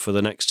 you know, for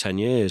the next 10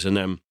 years. And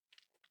then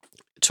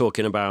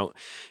talking about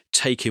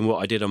taking what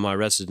I did on my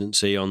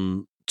residency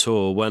on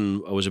tour,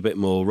 when I was a bit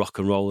more rock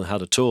and roll and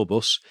had a tour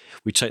bus,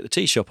 we'd take the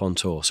tea shop on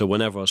tour. So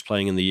whenever I was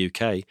playing in the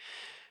UK,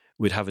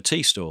 we'd have a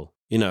tea stall,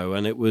 you know,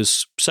 and it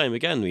was same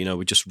again, you know,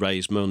 we just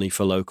raised money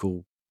for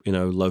local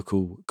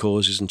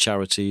causes and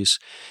charities,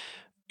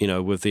 you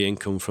know, with the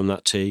income from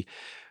that tea.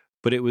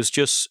 But it was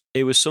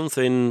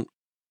something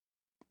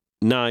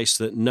nice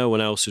that no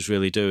one else was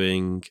really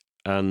doing,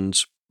 and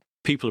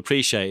people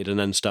appreciated and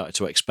then started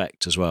to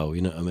expect as well,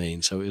 you know what I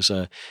mean? So it was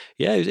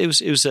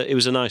it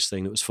was a nice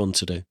thing. It was fun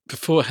to do.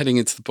 Before heading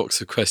into the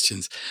box of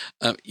questions,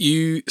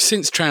 you,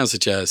 since Trouser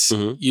Jazz,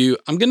 you,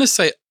 I'm going to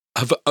say,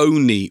 have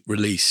only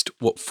released,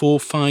 4 or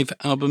 5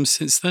 albums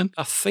since then?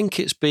 I think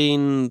it's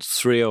been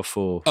 3 or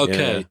 4.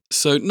 Okay, yeah.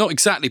 So not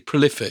exactly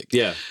prolific.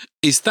 Yeah.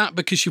 Is that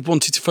because you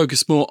wanted to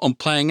focus more on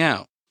playing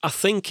out? I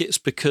think it's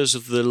because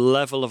of the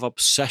level of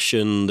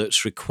obsession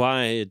that's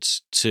required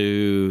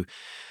to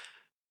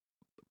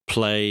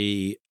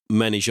play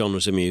many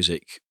genres of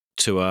music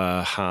to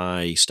a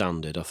high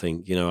standard. I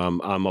think,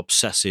 I'm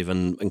obsessive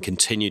and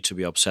continue to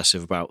be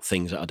obsessive about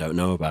things that I don't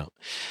know about,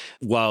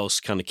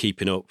 whilst kind of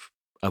keeping up.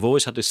 I've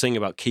always had this thing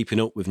about keeping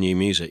up with new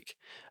music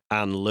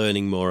and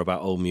learning more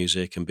about old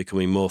music and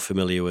becoming more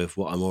familiar with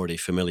what I'm already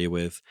familiar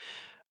with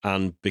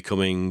and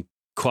becoming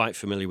quite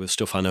familiar with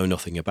stuff I know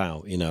nothing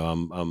about.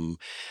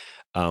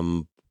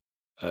 I'm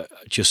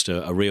just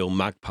a real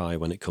magpie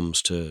when it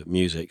comes to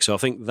music. So I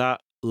think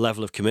that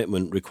level of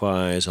commitment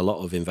requires a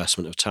lot of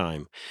investment of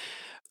time.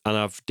 And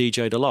I've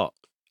DJ'd a lot.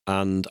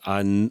 And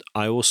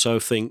I also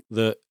think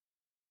that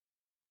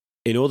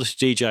in order to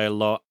DJ a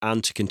lot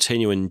and to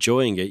continue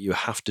enjoying it, you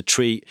have to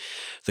treat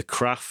the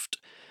craft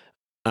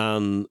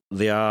and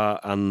the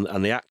art and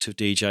the act of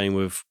DJing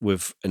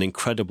with an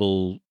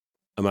incredible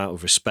amount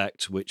of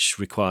respect, which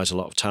requires a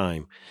lot of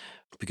time,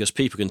 because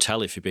people can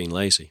tell if you're being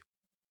lazy.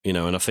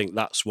 And I think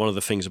that's one of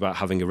the things about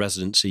having a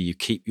residency. You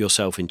keep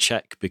yourself in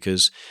check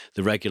because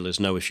the regulars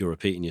know if you're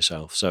repeating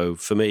yourself. So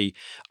for me,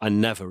 I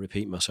never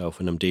repeat myself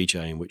when I'm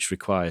DJing, which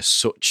requires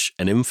such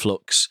an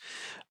influx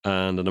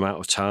and an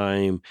amount of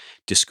time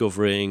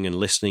discovering and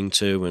listening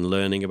to and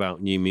learning about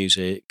new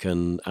music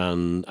and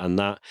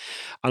that.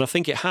 And I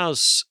think it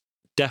has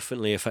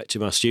definitely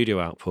affected my studio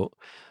output.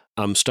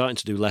 I'm starting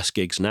to do less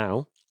gigs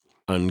now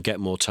and get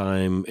more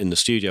time in the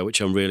studio,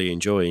 which I'm really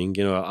enjoying.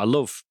 I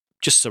love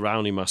just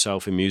surrounding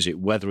myself in music,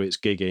 whether it's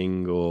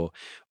gigging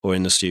or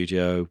in the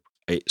studio.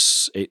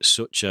 It's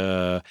such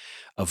a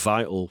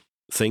vital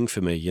thing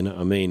for me, you know what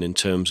I mean, in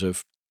terms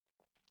of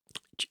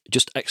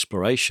just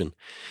exploration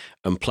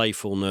and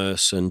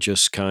playfulness and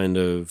just kind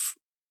of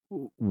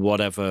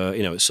whatever,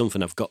 it's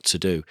something I've got to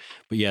do.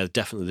 But yeah,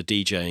 definitely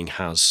the DJing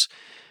has,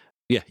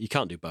 you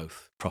can't do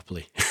both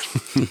properly.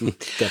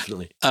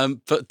 Definitely.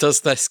 But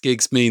does less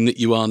gigs mean that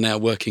you are now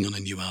working on a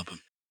new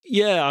album?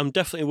 Yeah, I'm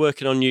definitely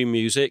working on new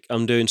music.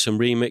 I'm doing some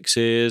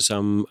remixes.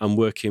 I'm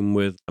working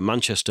with a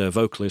Manchester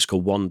vocalist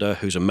called Wanda,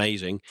 who's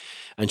amazing.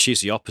 And she's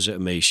the opposite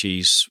of me.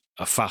 She's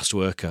a fast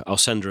worker. I'll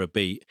send her a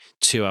beat.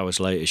 2 hours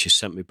later, she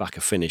sent me back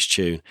a finished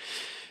tune.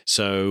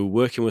 So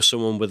working with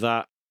someone with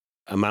that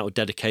amount of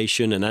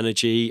dedication and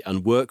energy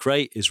and work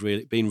rate is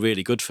been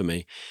really good for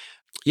me.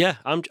 Yeah,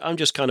 I'm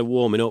just kind of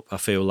warming up, I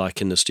feel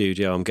like, in the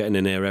studio. I'm getting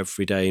in here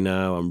every day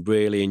now. I'm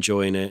really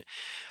enjoying it.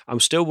 I'm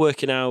still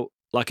working out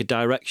like a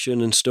direction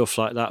and stuff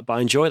like that, but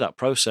I enjoy that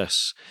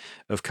process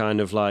of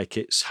kind of like,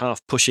 it's half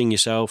pushing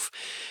yourself,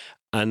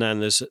 and then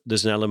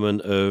there's an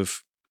element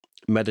of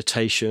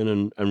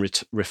meditation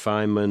and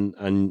refinement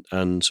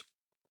and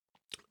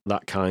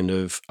that kind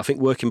of, I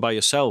think, working by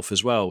yourself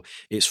as well.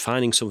 It's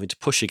finding something to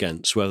push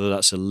against, whether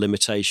that's a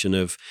limitation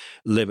of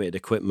limited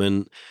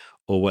equipment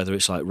or whether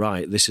it's like,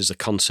 right, this is the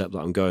concept that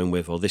I'm going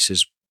with, or this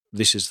is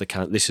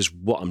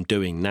what I'm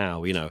doing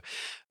now,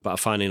 But I'm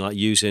finding like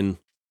using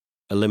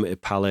a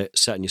limited palette,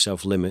 setting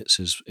yourself limits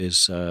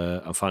is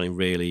I'm finding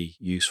really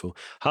useful.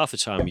 Half the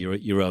time you're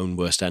your own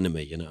worst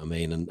enemy, you know what I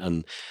mean?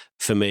 And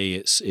for me,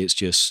 it's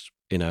just,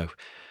 I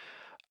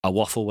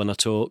waffle when I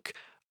talk.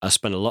 I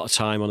spend a lot of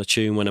time on a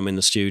tune when I'm in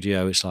the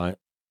studio. It's like,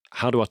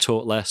 how do I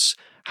talk less?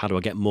 How do I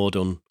get more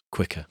done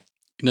quicker?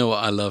 You know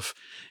what I love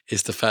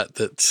is the fact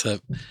that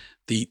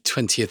the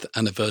 20th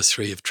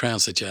anniversary of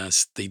Trouser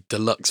Jazz, the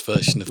deluxe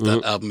version of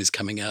that album, is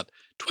coming out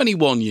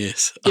 21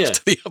 years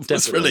after the album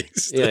was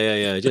released.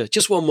 Yeah.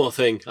 Just one more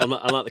thing. I'm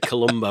like the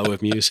Columbo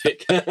of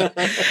music.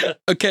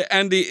 Okay,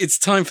 Andy, it's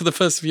time for the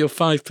first of your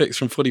 5 picks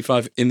from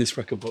 45 in this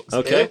record box.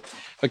 Okay.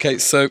 Okay,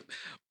 so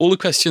all the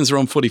questions are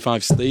on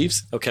 45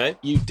 sleeves. Okay.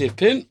 You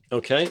dip in.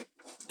 Okay.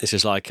 This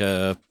is like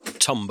a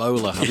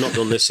tombola. I've not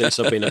done this since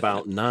I've been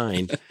about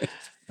 9.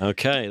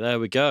 Okay, there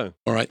we go.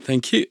 All right,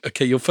 thank you.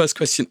 Okay, your first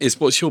question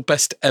is, what's your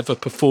best ever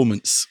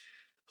performance?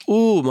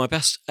 Ooh, my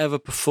best ever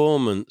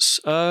performance.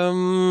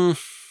 I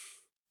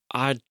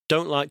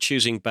don't like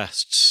choosing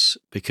bests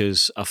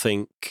because I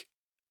think,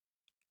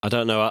 I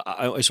don't know,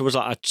 it's always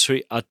like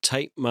I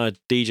take my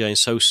DJing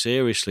so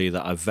seriously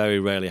that I very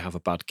rarely have a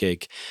bad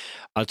gig.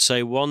 I'd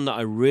say one that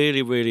I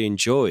really, really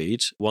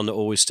enjoyed, one that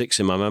always sticks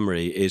in my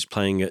memory, is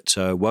playing at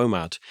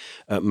WOMAD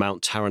at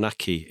Mount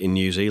Taranaki in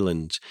New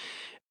Zealand,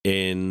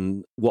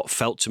 in what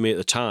felt to me at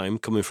the time,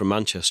 coming from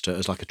Manchester,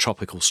 as like a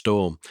tropical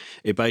storm.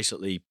 It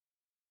basically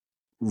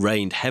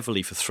rained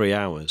heavily for 3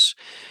 hours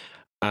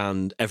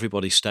and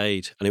everybody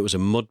stayed, and it was a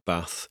mud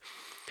bath.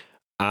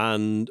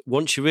 And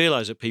once you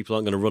realise that people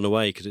aren't going to run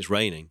away because it's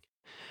raining,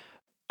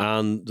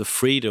 and the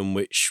freedom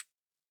which,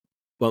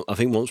 well, I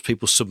think once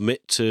people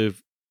submit to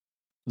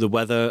the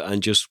weather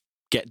and just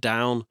get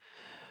down,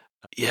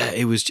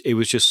 it was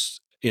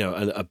just,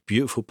 a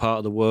beautiful part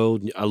of the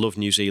world. I love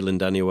New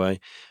Zealand anyway.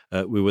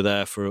 We were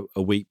there for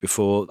a week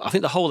before. I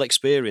think the whole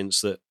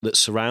experience that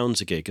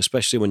surrounds a gig,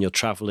 especially when you're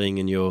traveling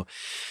and you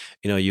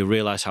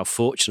realise how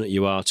fortunate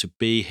you are to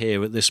be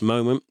here at this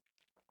moment.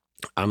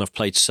 And I've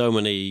played so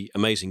many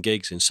amazing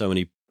gigs in so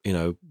many,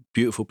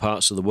 beautiful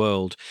parts of the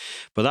world.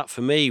 But that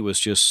for me was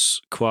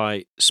just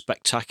quite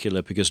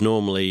spectacular, because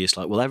normally it's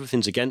like, well,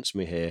 everything's against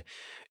me here.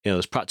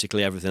 There's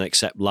practically everything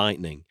except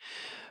lightning.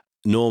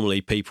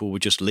 normally people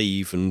would just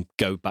leave and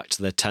go back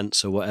to their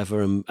tents or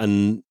whatever,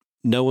 and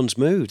no one's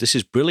moved. This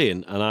is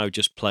brilliant. And I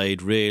just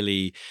played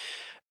really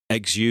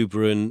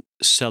exuberant,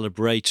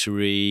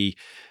 celebratory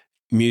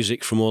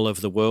music from all over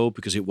the world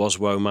because it was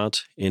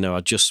WOMAD.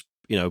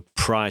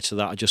 Prior to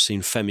that, I'd just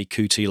seen Femi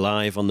Kuti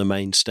live on the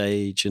main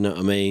stage, you know what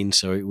I mean?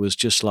 So it was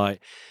just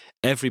like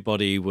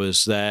everybody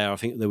was there. I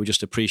think they were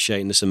just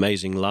appreciating this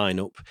amazing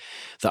lineup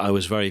that I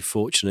was very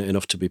fortunate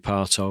enough to be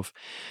part of.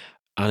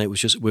 And it was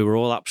just, we were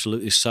all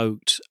absolutely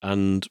soaked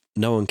and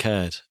no one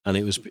cared. And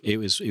it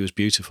was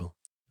beautiful.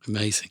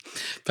 Amazing.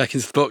 Back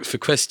into the box for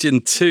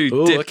question 2.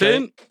 Ooh, Dip okay.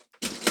 in.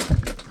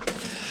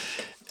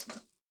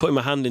 Putting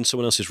my hand in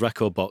someone else's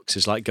record box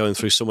is like going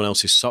through someone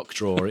else's sock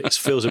drawer. It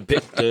feels a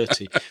bit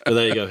dirty. But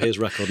there you go. Here's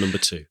record number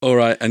 2. All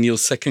right. And your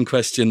second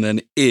question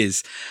then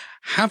is,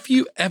 have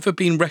you ever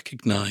been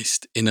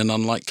recognised in an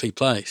unlikely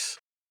place?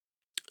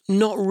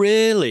 Not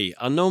really.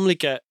 I normally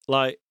get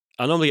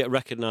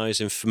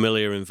recognised in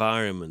familiar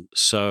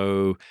environments.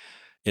 So,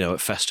 at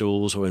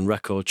festivals or in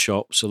record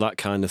shops or that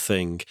kind of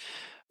thing.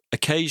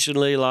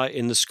 Occasionally, like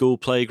in the school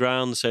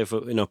playground, say if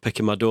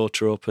picking my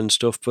daughter up and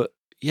stuff. But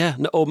yeah,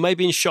 or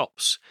maybe in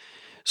shops,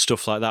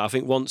 stuff like that. I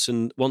think once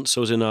I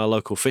was in our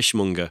local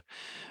fishmonger,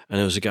 and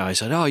there was a guy who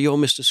said, "Oh, you're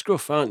Mr.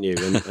 Scruff, aren't you?"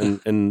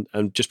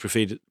 And just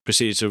proceeded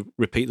to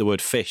repeat the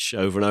word fish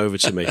over and over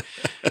to me,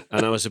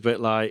 and I was a bit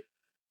like,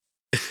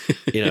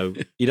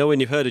 when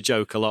you've heard a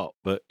joke a lot,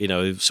 but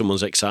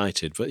someone's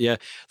excited. But yeah,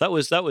 that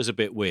was a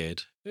bit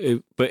weird,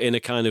 but in a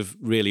kind of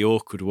really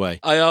awkward way.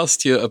 I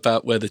asked you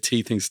about where the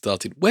tea thing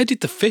started. Where did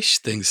the fish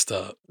thing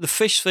start? The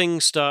fish thing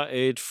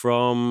started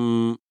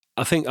from,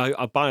 I think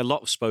I buy a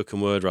lot of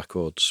spoken word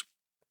records,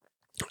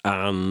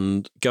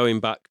 and going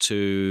back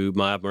to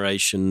my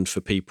admiration for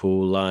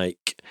people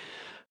like,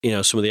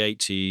 some of the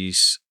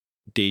 80s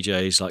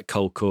DJs like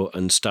Colcut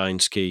and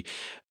Steinsky.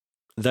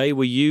 They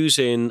were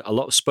using a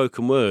lot of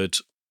spoken word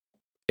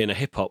in a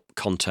hip-hop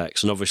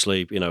context. And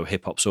obviously,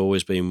 hip-hop's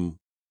always been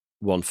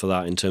one for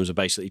that in terms of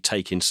basically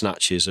taking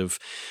snatches of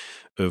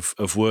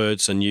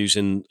words and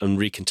using and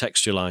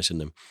recontextualizing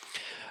them.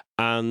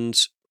 And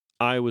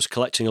I was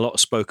collecting a lot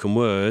of spoken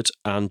word,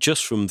 and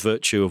just from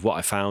virtue of what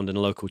I found in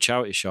local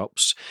charity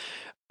shops,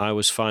 I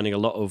was finding a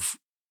lot of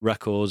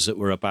records that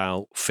were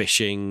about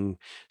fishing,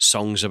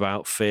 songs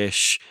about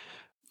fish,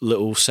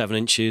 little 7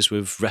 inches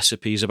with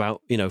recipes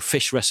about,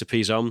 fish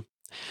recipes on,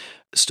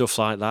 stuff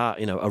like that,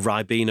 a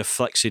Ribena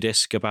flexi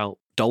disc about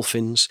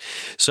dolphins.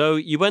 So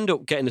you end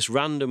up getting this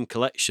random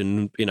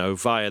collection,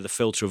 via the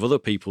filter of other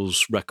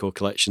people's record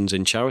collections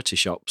in charity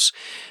shops.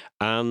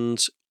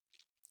 And,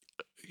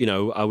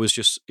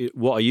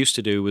 what I used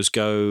to do was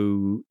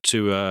go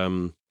to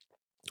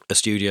a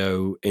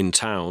studio in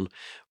town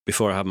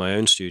before I had my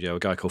own studio, a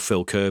guy called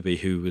Phil Kirby,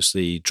 who was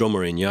the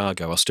drummer in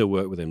Yargo. I still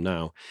work with him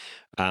now.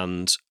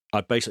 And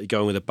I'd basically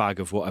go in with a bag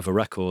of whatever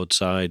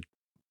records I'd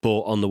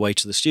bought on the way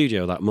to the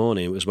studio that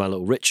morning. It was my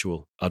little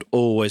ritual. I'd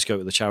always go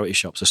to the charity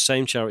shops, the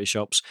same charity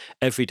shops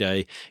every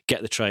day,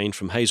 get the train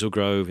from Hazel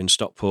Grove in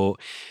Stockport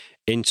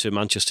into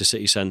Manchester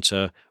City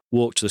Centre,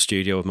 walk to the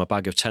studio with my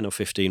bag of 10 or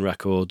 15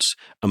 records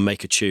and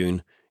make a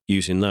tune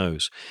using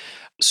those.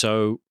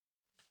 So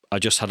I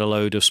just had a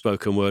load of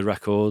spoken word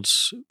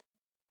records.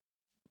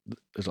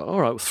 It's like,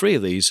 all right, 3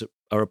 of these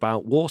are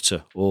about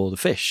water or the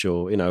fish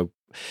or,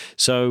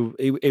 So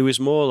it was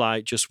more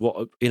like just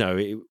what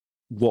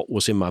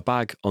was in my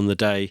bag on the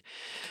day,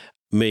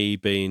 me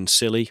being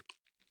silly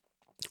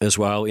as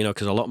well,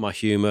 because a lot of my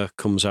humour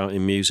comes out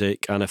in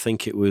music. And I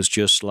think it was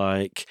just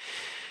like,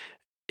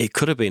 it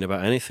could have been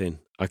about anything.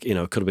 It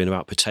could have been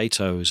about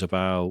potatoes,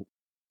 about,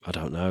 I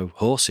don't know,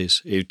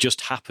 horses. It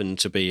just happened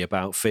to be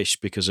about fish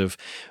because of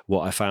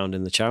what I found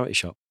in the charity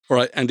shop. All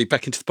right, Andy,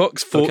 back into the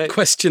box for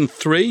question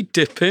 3.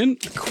 Dip in.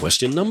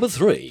 Question number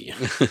 3.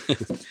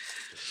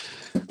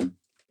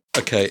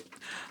 Okay.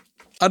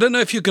 I don't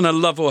know if you're going to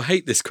love or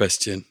hate this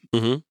question.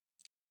 Mm-hmm.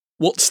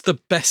 What's the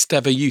best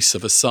ever use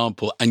of a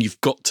sample? And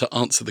you've got to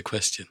answer the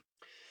question.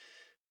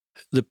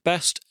 The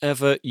best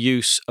ever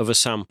use of a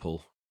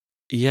sample?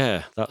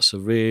 Yeah, that's a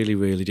really,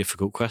 really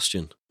difficult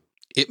question.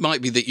 It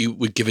might be that you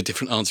would give a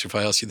different answer if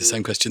I asked you the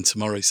same question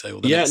tomorrow, say,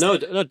 or the yeah, next no,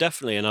 day. no,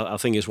 definitely. And I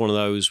think it's one of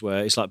those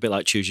where it's like a bit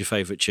like choose your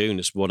favourite tune.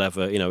 It's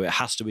whatever, it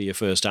has to be your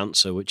first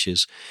answer, which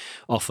is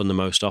often the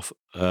most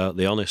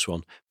the honest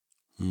one.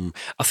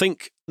 I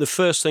think the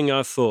first thing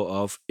I've thought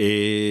of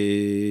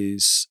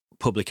is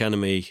Public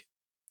Enemy,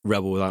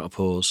 Rebel Without a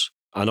Pause.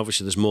 And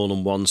obviously there's more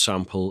than one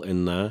sample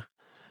in there.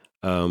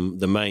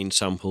 The main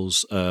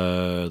samples,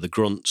 the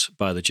grunt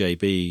by the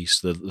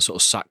JBs, the sort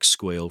of sax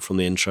squeal from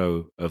the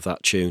intro of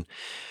that tune.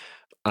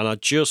 And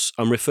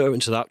I'm referring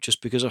to that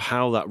just because of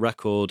how that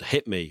record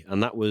hit me.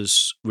 And that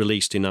was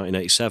released in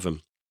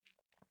 1987.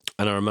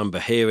 And I remember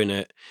hearing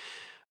it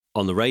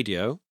on the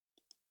radio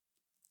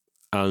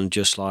and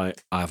just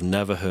like, I've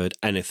never heard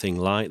anything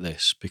like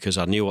this, because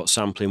I knew what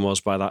sampling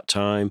was by that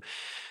time.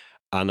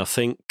 And I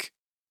think,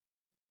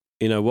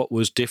 what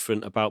was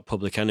different about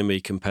Public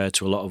Enemy compared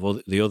to a lot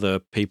of the other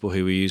people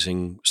who were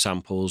using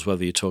samples,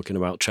 whether you're talking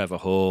about Trevor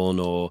Horn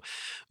or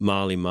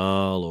Marley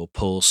Marl or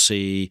Paul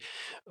C,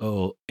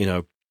 or,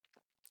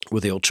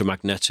 with the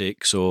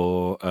Ultramagnetics,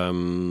 or,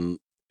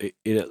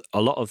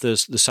 a lot of the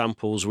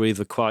samples were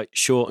either quite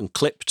short and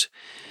clipped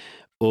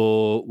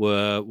or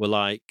were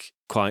like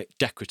quite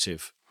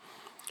decorative.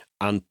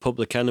 And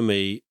Public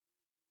Enemy,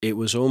 it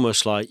was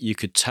almost like you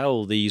could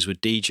tell these were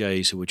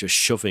DJs who were just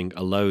shoving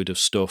a load of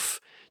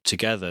stuff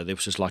together. There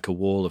was just like a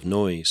wall of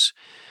noise,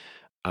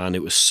 and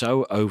it was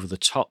so over the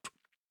top.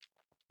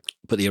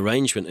 But the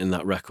arrangement in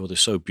that record is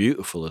so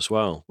beautiful as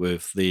well,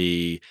 with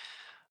the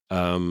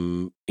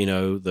the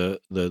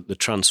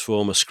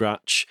transformer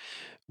scratch,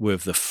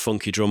 with the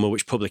funky drummer,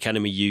 which Public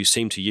Enemy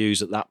seemed to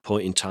use at that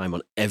point in time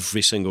on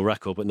every single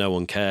record, but no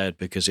one cared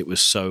because it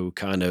was so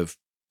kind of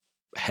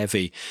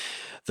heavy.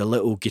 The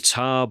little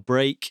guitar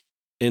break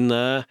in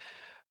there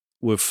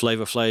with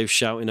Flavor Flav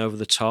shouting over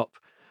the top,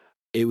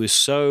 it was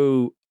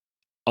so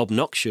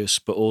obnoxious,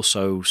 but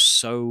also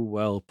so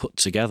well put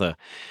together.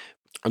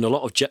 And a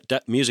lot of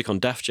music on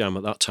Def Jam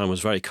at that time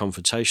was very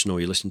confrontational.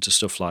 You listen to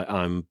stuff like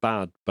 "I'm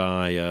Bad"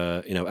 by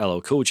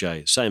LL Cool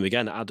J. Same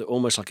again, it had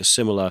almost like a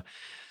similar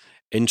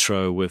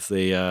intro with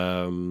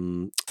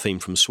the theme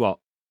from SWAT.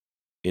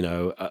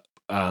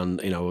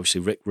 And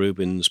obviously Rick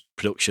Rubin's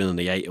production and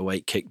the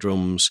 808 kick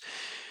drums.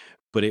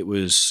 But it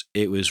was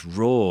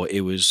raw.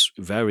 It was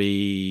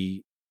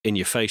very in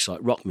your face, like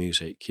rock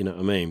music. You know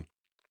what I mean?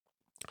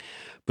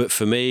 But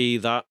for me,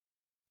 that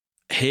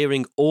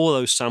hearing all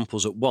those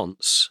samples at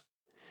once,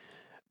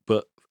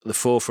 but the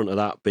forefront of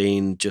that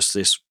being just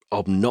this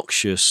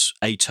obnoxious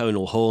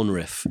atonal horn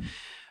riff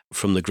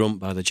from The Grunt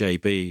by the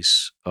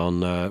JBs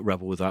on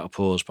Rebel Without a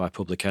Pause by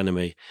Public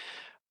Enemy,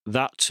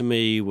 that to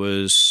me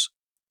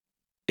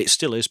it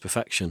still is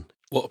perfection.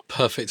 What a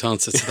perfect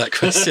answer to that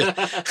question.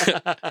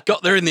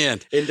 Got there in the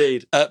end.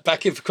 Indeed.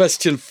 Back in for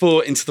question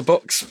 4 into the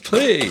box,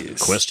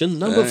 please. Question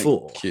number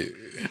 4. Thank you.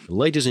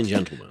 Ladies and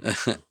gentlemen.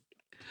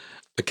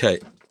 Okay.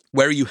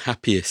 Where are you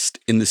happiest?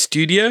 In the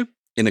studio,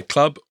 in a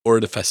club, or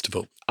at a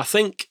festival? I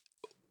think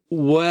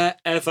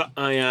wherever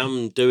I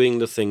am doing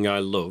the thing I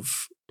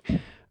love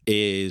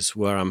is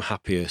where I'm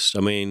happiest. I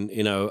mean,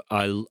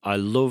 I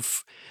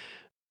love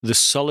the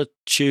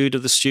solitude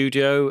of the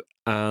studio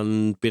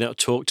and being able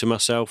to talk to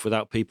myself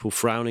without people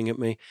frowning at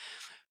me,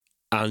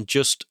 and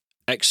just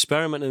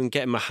experimenting and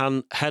getting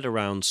my head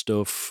around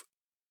stuff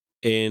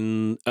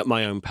at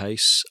my own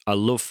pace. I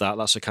love that.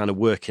 That's a kind of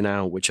working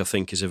out, which I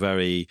think is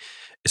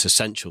it's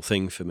essential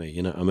thing for me,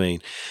 you know what I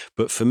mean?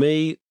 But for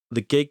me,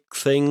 the gig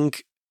thing,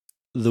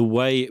 the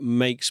way it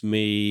makes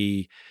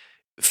me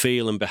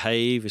feel and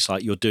behave, it's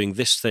like you're doing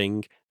this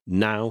thing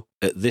now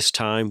at this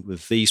time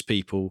with these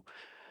people.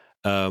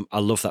 I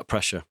love that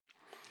pressure.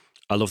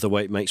 I love the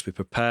way it makes me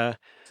prepare,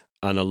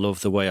 and I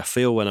love the way I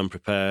feel when I'm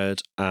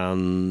prepared,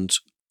 and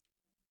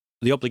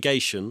the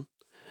obligation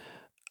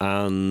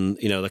and,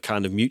 the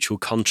kind of mutual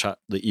contract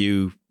that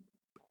you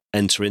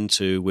enter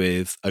into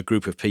with a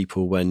group of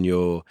people when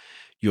you're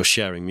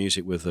sharing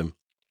music with them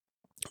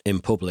in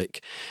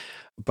public.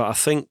 But I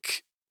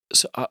think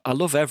I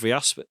love every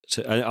aspect.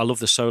 I love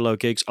the solo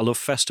gigs. I love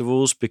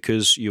festivals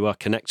because you are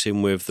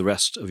connecting with the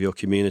rest of your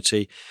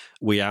community.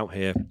 We Out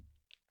Here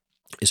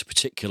is a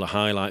particular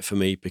highlight for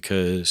me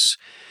because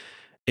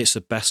it's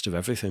the best of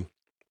everything.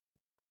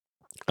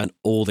 And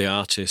all the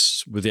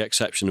artists, with the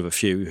exception of a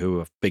few who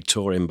are big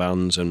touring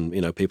bands and,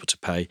 people to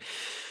pay,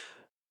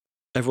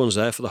 everyone's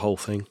there for the whole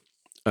thing.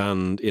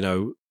 And,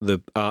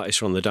 the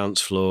artists are on the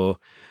dance floor.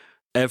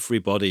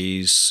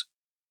 Everybody's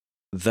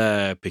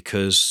there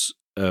because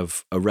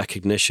of a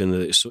recognition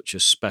that it's such a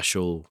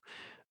special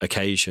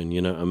occasion,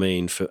 you know what I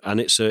mean? And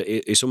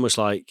it's almost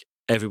like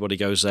everybody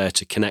goes there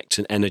to connect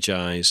and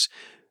energize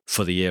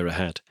for the year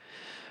ahead.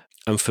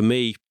 And for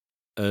me,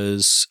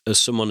 as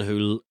someone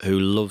who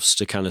loves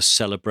to kind of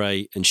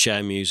celebrate and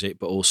share music,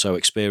 but also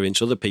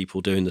experience other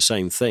people doing the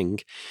same thing,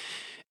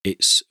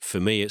 it's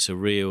a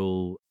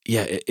real,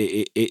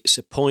 it's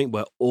a point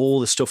where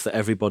all the stuff that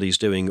everybody's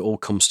doing all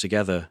comes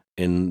together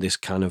in this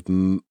kind of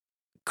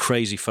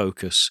crazy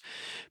focus,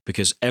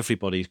 because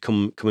everybody's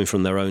coming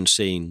from their own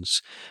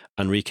scenes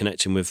and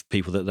reconnecting with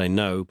people that they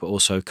know, but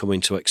also coming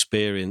to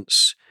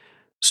experience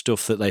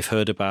stuff that they've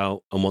heard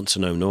about and want to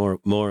know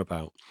more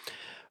about.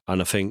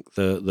 And I think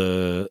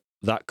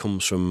that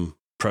comes from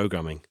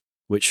programming,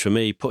 which for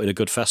me, putting a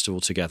good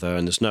festival together,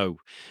 and it's no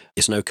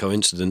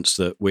coincidence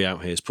that We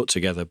Out Here is put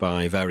together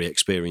by a very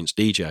experienced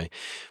DJ,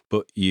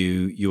 but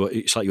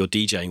it's like you're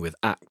DJing with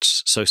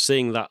acts. So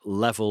seeing that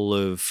level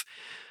of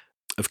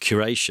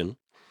curation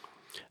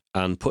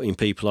and putting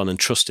people on and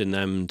trusting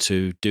them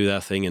to do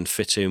their thing and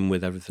fit in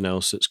with everything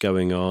else that's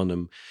going on.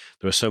 And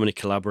there are so many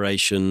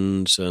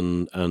collaborations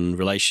and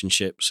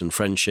relationships and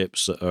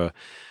friendships that are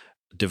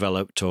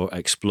developed or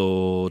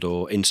explored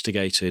or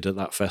instigated at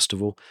that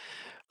festival.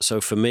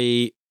 So for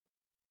me,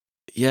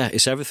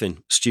 it's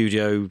everything.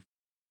 Studio,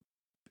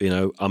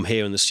 I'm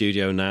here in the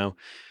studio now.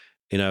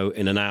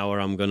 in an hour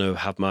I'm going to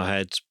have my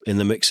head in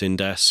the mixing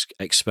desk,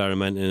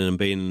 experimenting and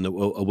being in a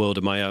world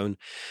of my own,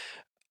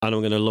 and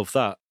I'm going to love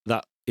that.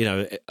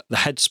 The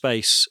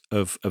headspace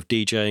of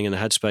DJing and the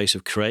headspace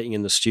of creating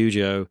in the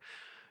studio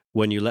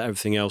when you let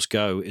everything else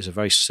go is a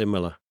very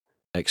similar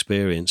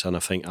experience. And I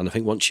think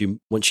once you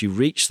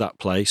reach that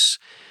place,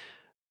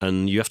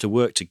 and you have to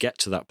work to get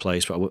to that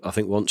place, but I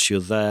think once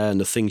you're there, and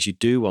the things you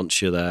do once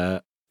you're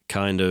there,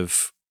 kind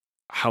of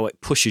how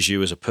it pushes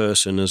you as a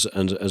person, as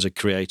a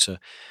creator,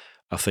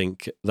 I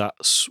think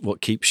that's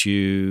what keeps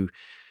you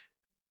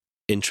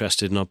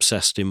interested and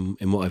obsessed in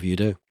whatever you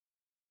do.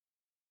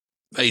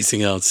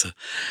 Amazing answer.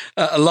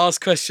 A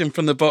last question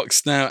from the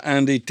box now,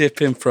 Andy.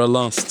 Dip in for a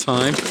last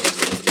time.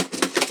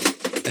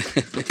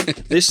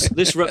 This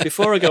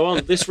before I go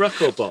on, this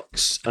record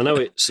box, I know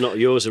it's not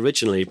yours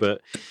originally,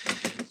 but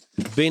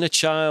being a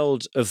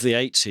child of the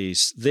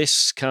 80s,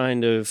 this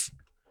kind of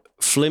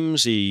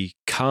flimsy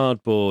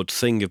cardboard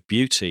thing of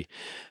beauty.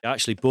 I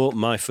actually bought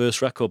my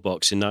first record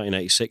box in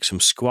 1986 from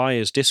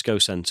Squire's Disco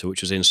Centre,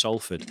 which was in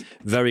Salford,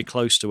 very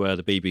close to where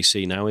the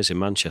BBC now is in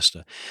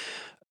Manchester.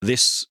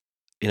 This,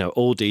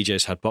 all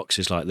DJs had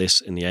boxes like this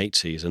in the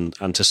 80s,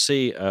 and to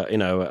see,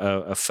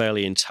 a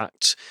fairly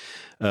intact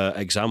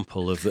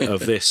example of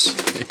this,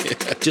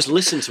 yeah. Just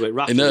listen to it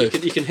rapidly.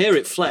 You can hear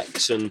it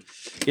flex, and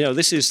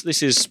this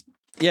is.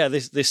 Yeah,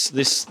 this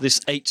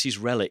 80s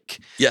relic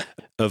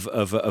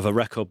of a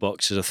record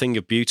box is a thing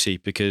of beauty,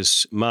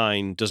 because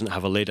mine doesn't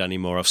have a lid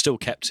anymore. I've still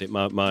kept it,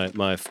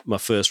 my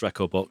first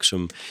record box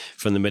from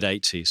the mid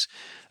 80s.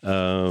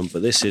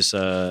 But this is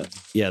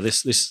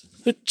this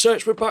it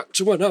takes me back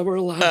to when I were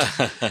a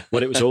lad,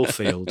 when it was all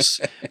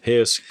fields.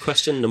 Here's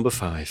question number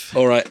 5.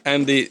 All right,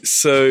 Andy.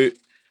 So,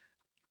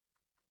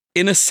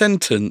 in a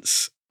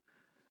sentence,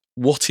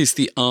 what is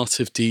the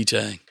art of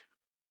DJing?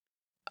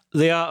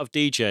 The art of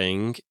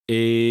DJing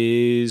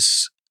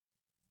is,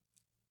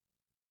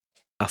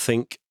 I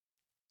think,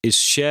 is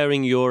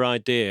sharing your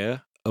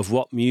idea of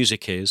what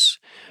music is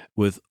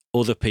with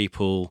other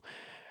people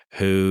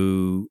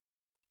who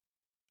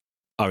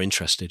are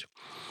interested.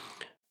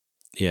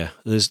 Yeah,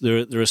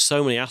 there are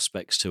so many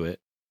aspects to it,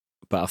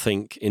 but I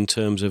think in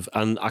terms of,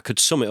 and I could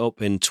sum it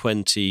up in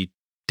 20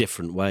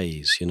 different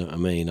ways, you know what I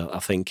mean? I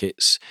think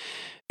it's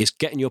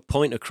getting your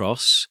point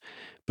across,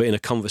 but in a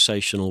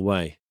conversational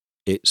way.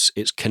 It's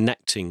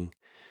connecting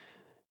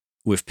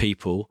with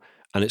people,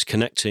 and it's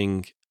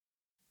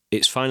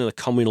finding a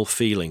communal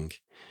feeling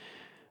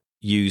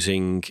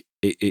using,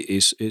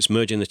 it's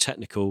merging the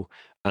technical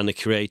and the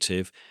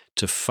creative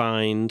to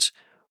find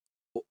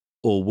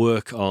or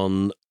work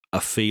on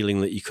a feeling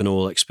that you can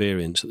all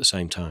experience at the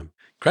same time.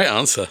 Great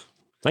answer.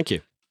 Thank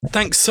you.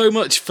 Thanks so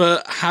much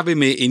for having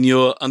me in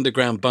your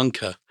underground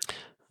bunker.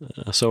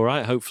 That's all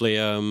right. Hopefully,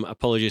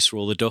 apologies for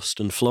all the dust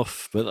and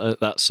fluff, but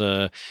that's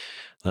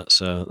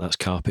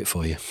carpet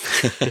for you.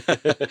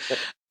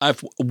 I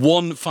have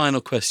one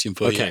final question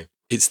for you.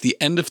 It's the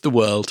end of the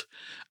world,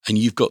 and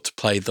you've got to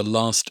play the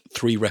last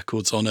 3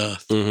 records on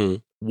Earth. Mm-hmm.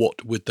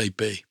 What would they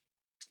be?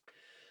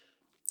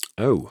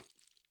 Oh,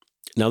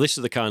 now this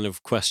is the kind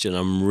of question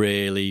I'm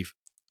really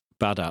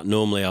bad at.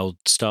 Normally, I'll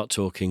start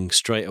talking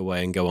straight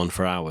away and go on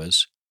for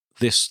hours.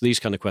 These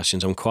kind of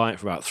questions, I'm quiet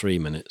for about 3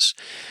 minutes.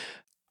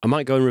 I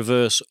might go in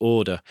reverse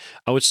order.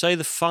 I would say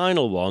the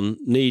final one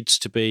needs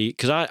to be,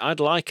 because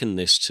I'd liken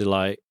this to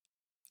like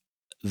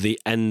the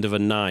end of a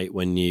night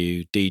when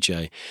you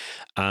DJ,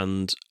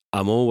 and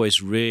I'm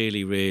always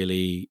really,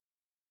 really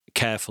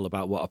careful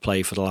about what I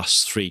play for the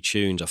last 3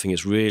 tunes. I think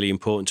it's really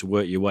important to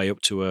work your way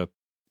up to a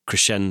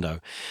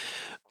crescendo.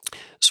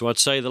 So I'd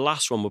say the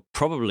last one would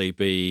probably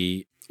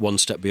be One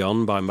Step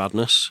Beyond by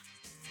Madness.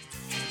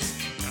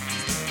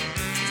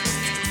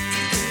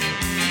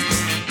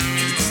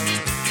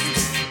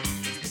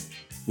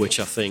 Which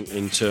I think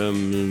in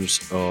terms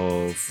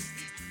of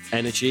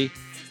energy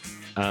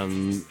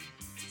and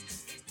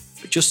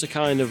just a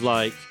kind of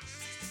like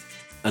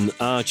an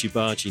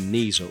argy-bargy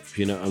knees up,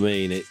 you know what I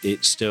mean?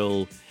 It's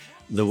still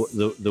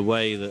the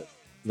way that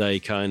they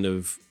kind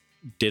of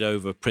did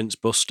over Prince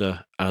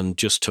Buster and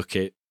just took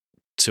it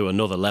to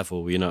another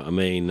level, you know what I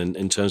mean? And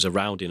in terms of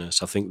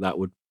rowdiness, I think that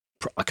would,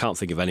 I can't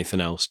think of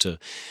anything else to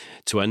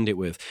end it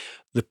with.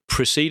 The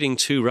preceding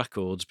 2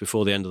 records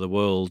before the end of the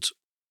world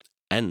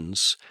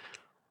ends.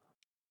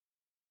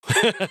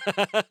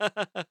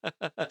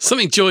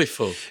 Something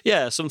joyful.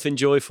 Yeah, something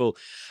joyful.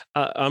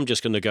 I'm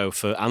just going to go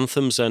for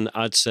anthems, and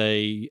I'd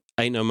say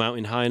Ain't No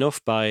Mountain High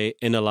Enough by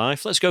Inner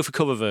Life. Let's go for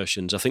cover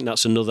versions. I think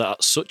that's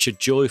such a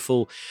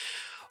joyful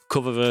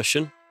cover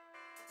version.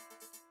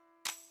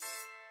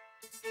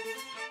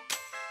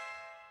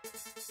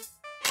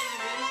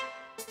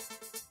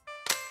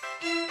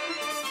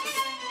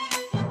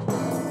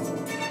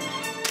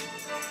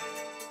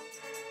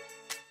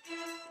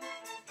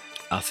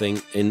 I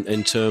think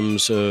in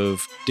terms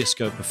of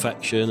disco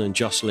perfection and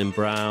Jocelyn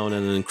Brown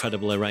and an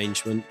incredible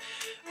arrangement,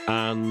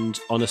 and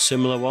on a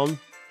similar one,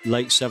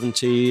 late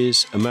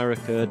 70s,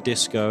 America,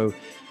 disco,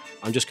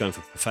 I'm just going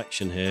for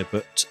perfection here,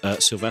 but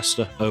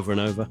Sylvester, Over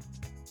and Over.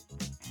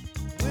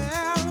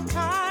 Well,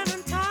 time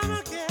and time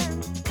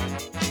again,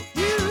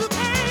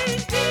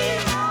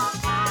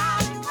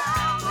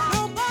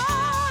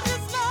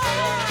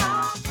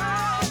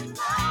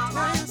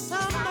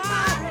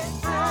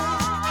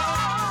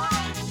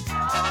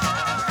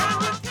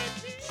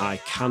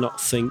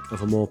 cannot think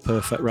of a more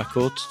perfect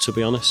record, to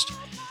be honest.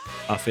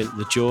 I think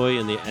the joy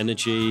and the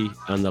energy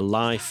and the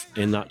life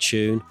in that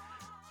tune,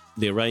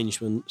 the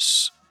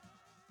arrangements,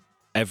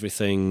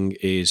 everything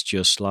is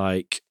just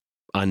like,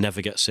 I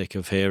never get sick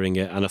of hearing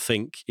it. And I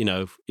think, you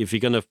know, if you're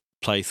going to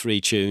play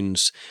 3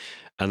 tunes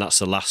and that's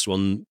the last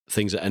one,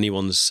 things that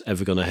anyone's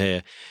ever going to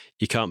hear,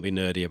 you can't be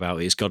nerdy about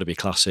it. It's got to be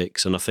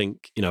classics. And I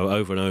think, you know,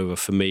 over and over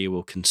for me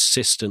will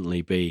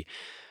consistently be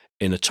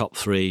in the top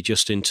 3,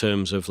 just in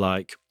terms of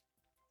like,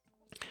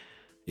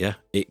 yeah,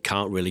 it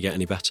can't really get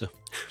any better.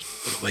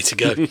 Way to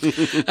go.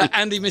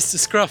 Andy, Mr.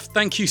 Scruff,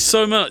 thank you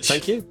so much.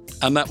 Thank you.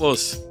 And that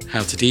was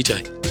How to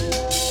DJ.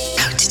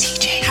 How to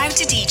DJ. How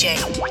to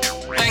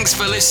DJ. Thanks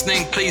for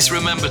listening. Please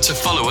remember to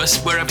follow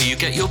us wherever you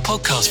get your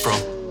podcast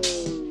from.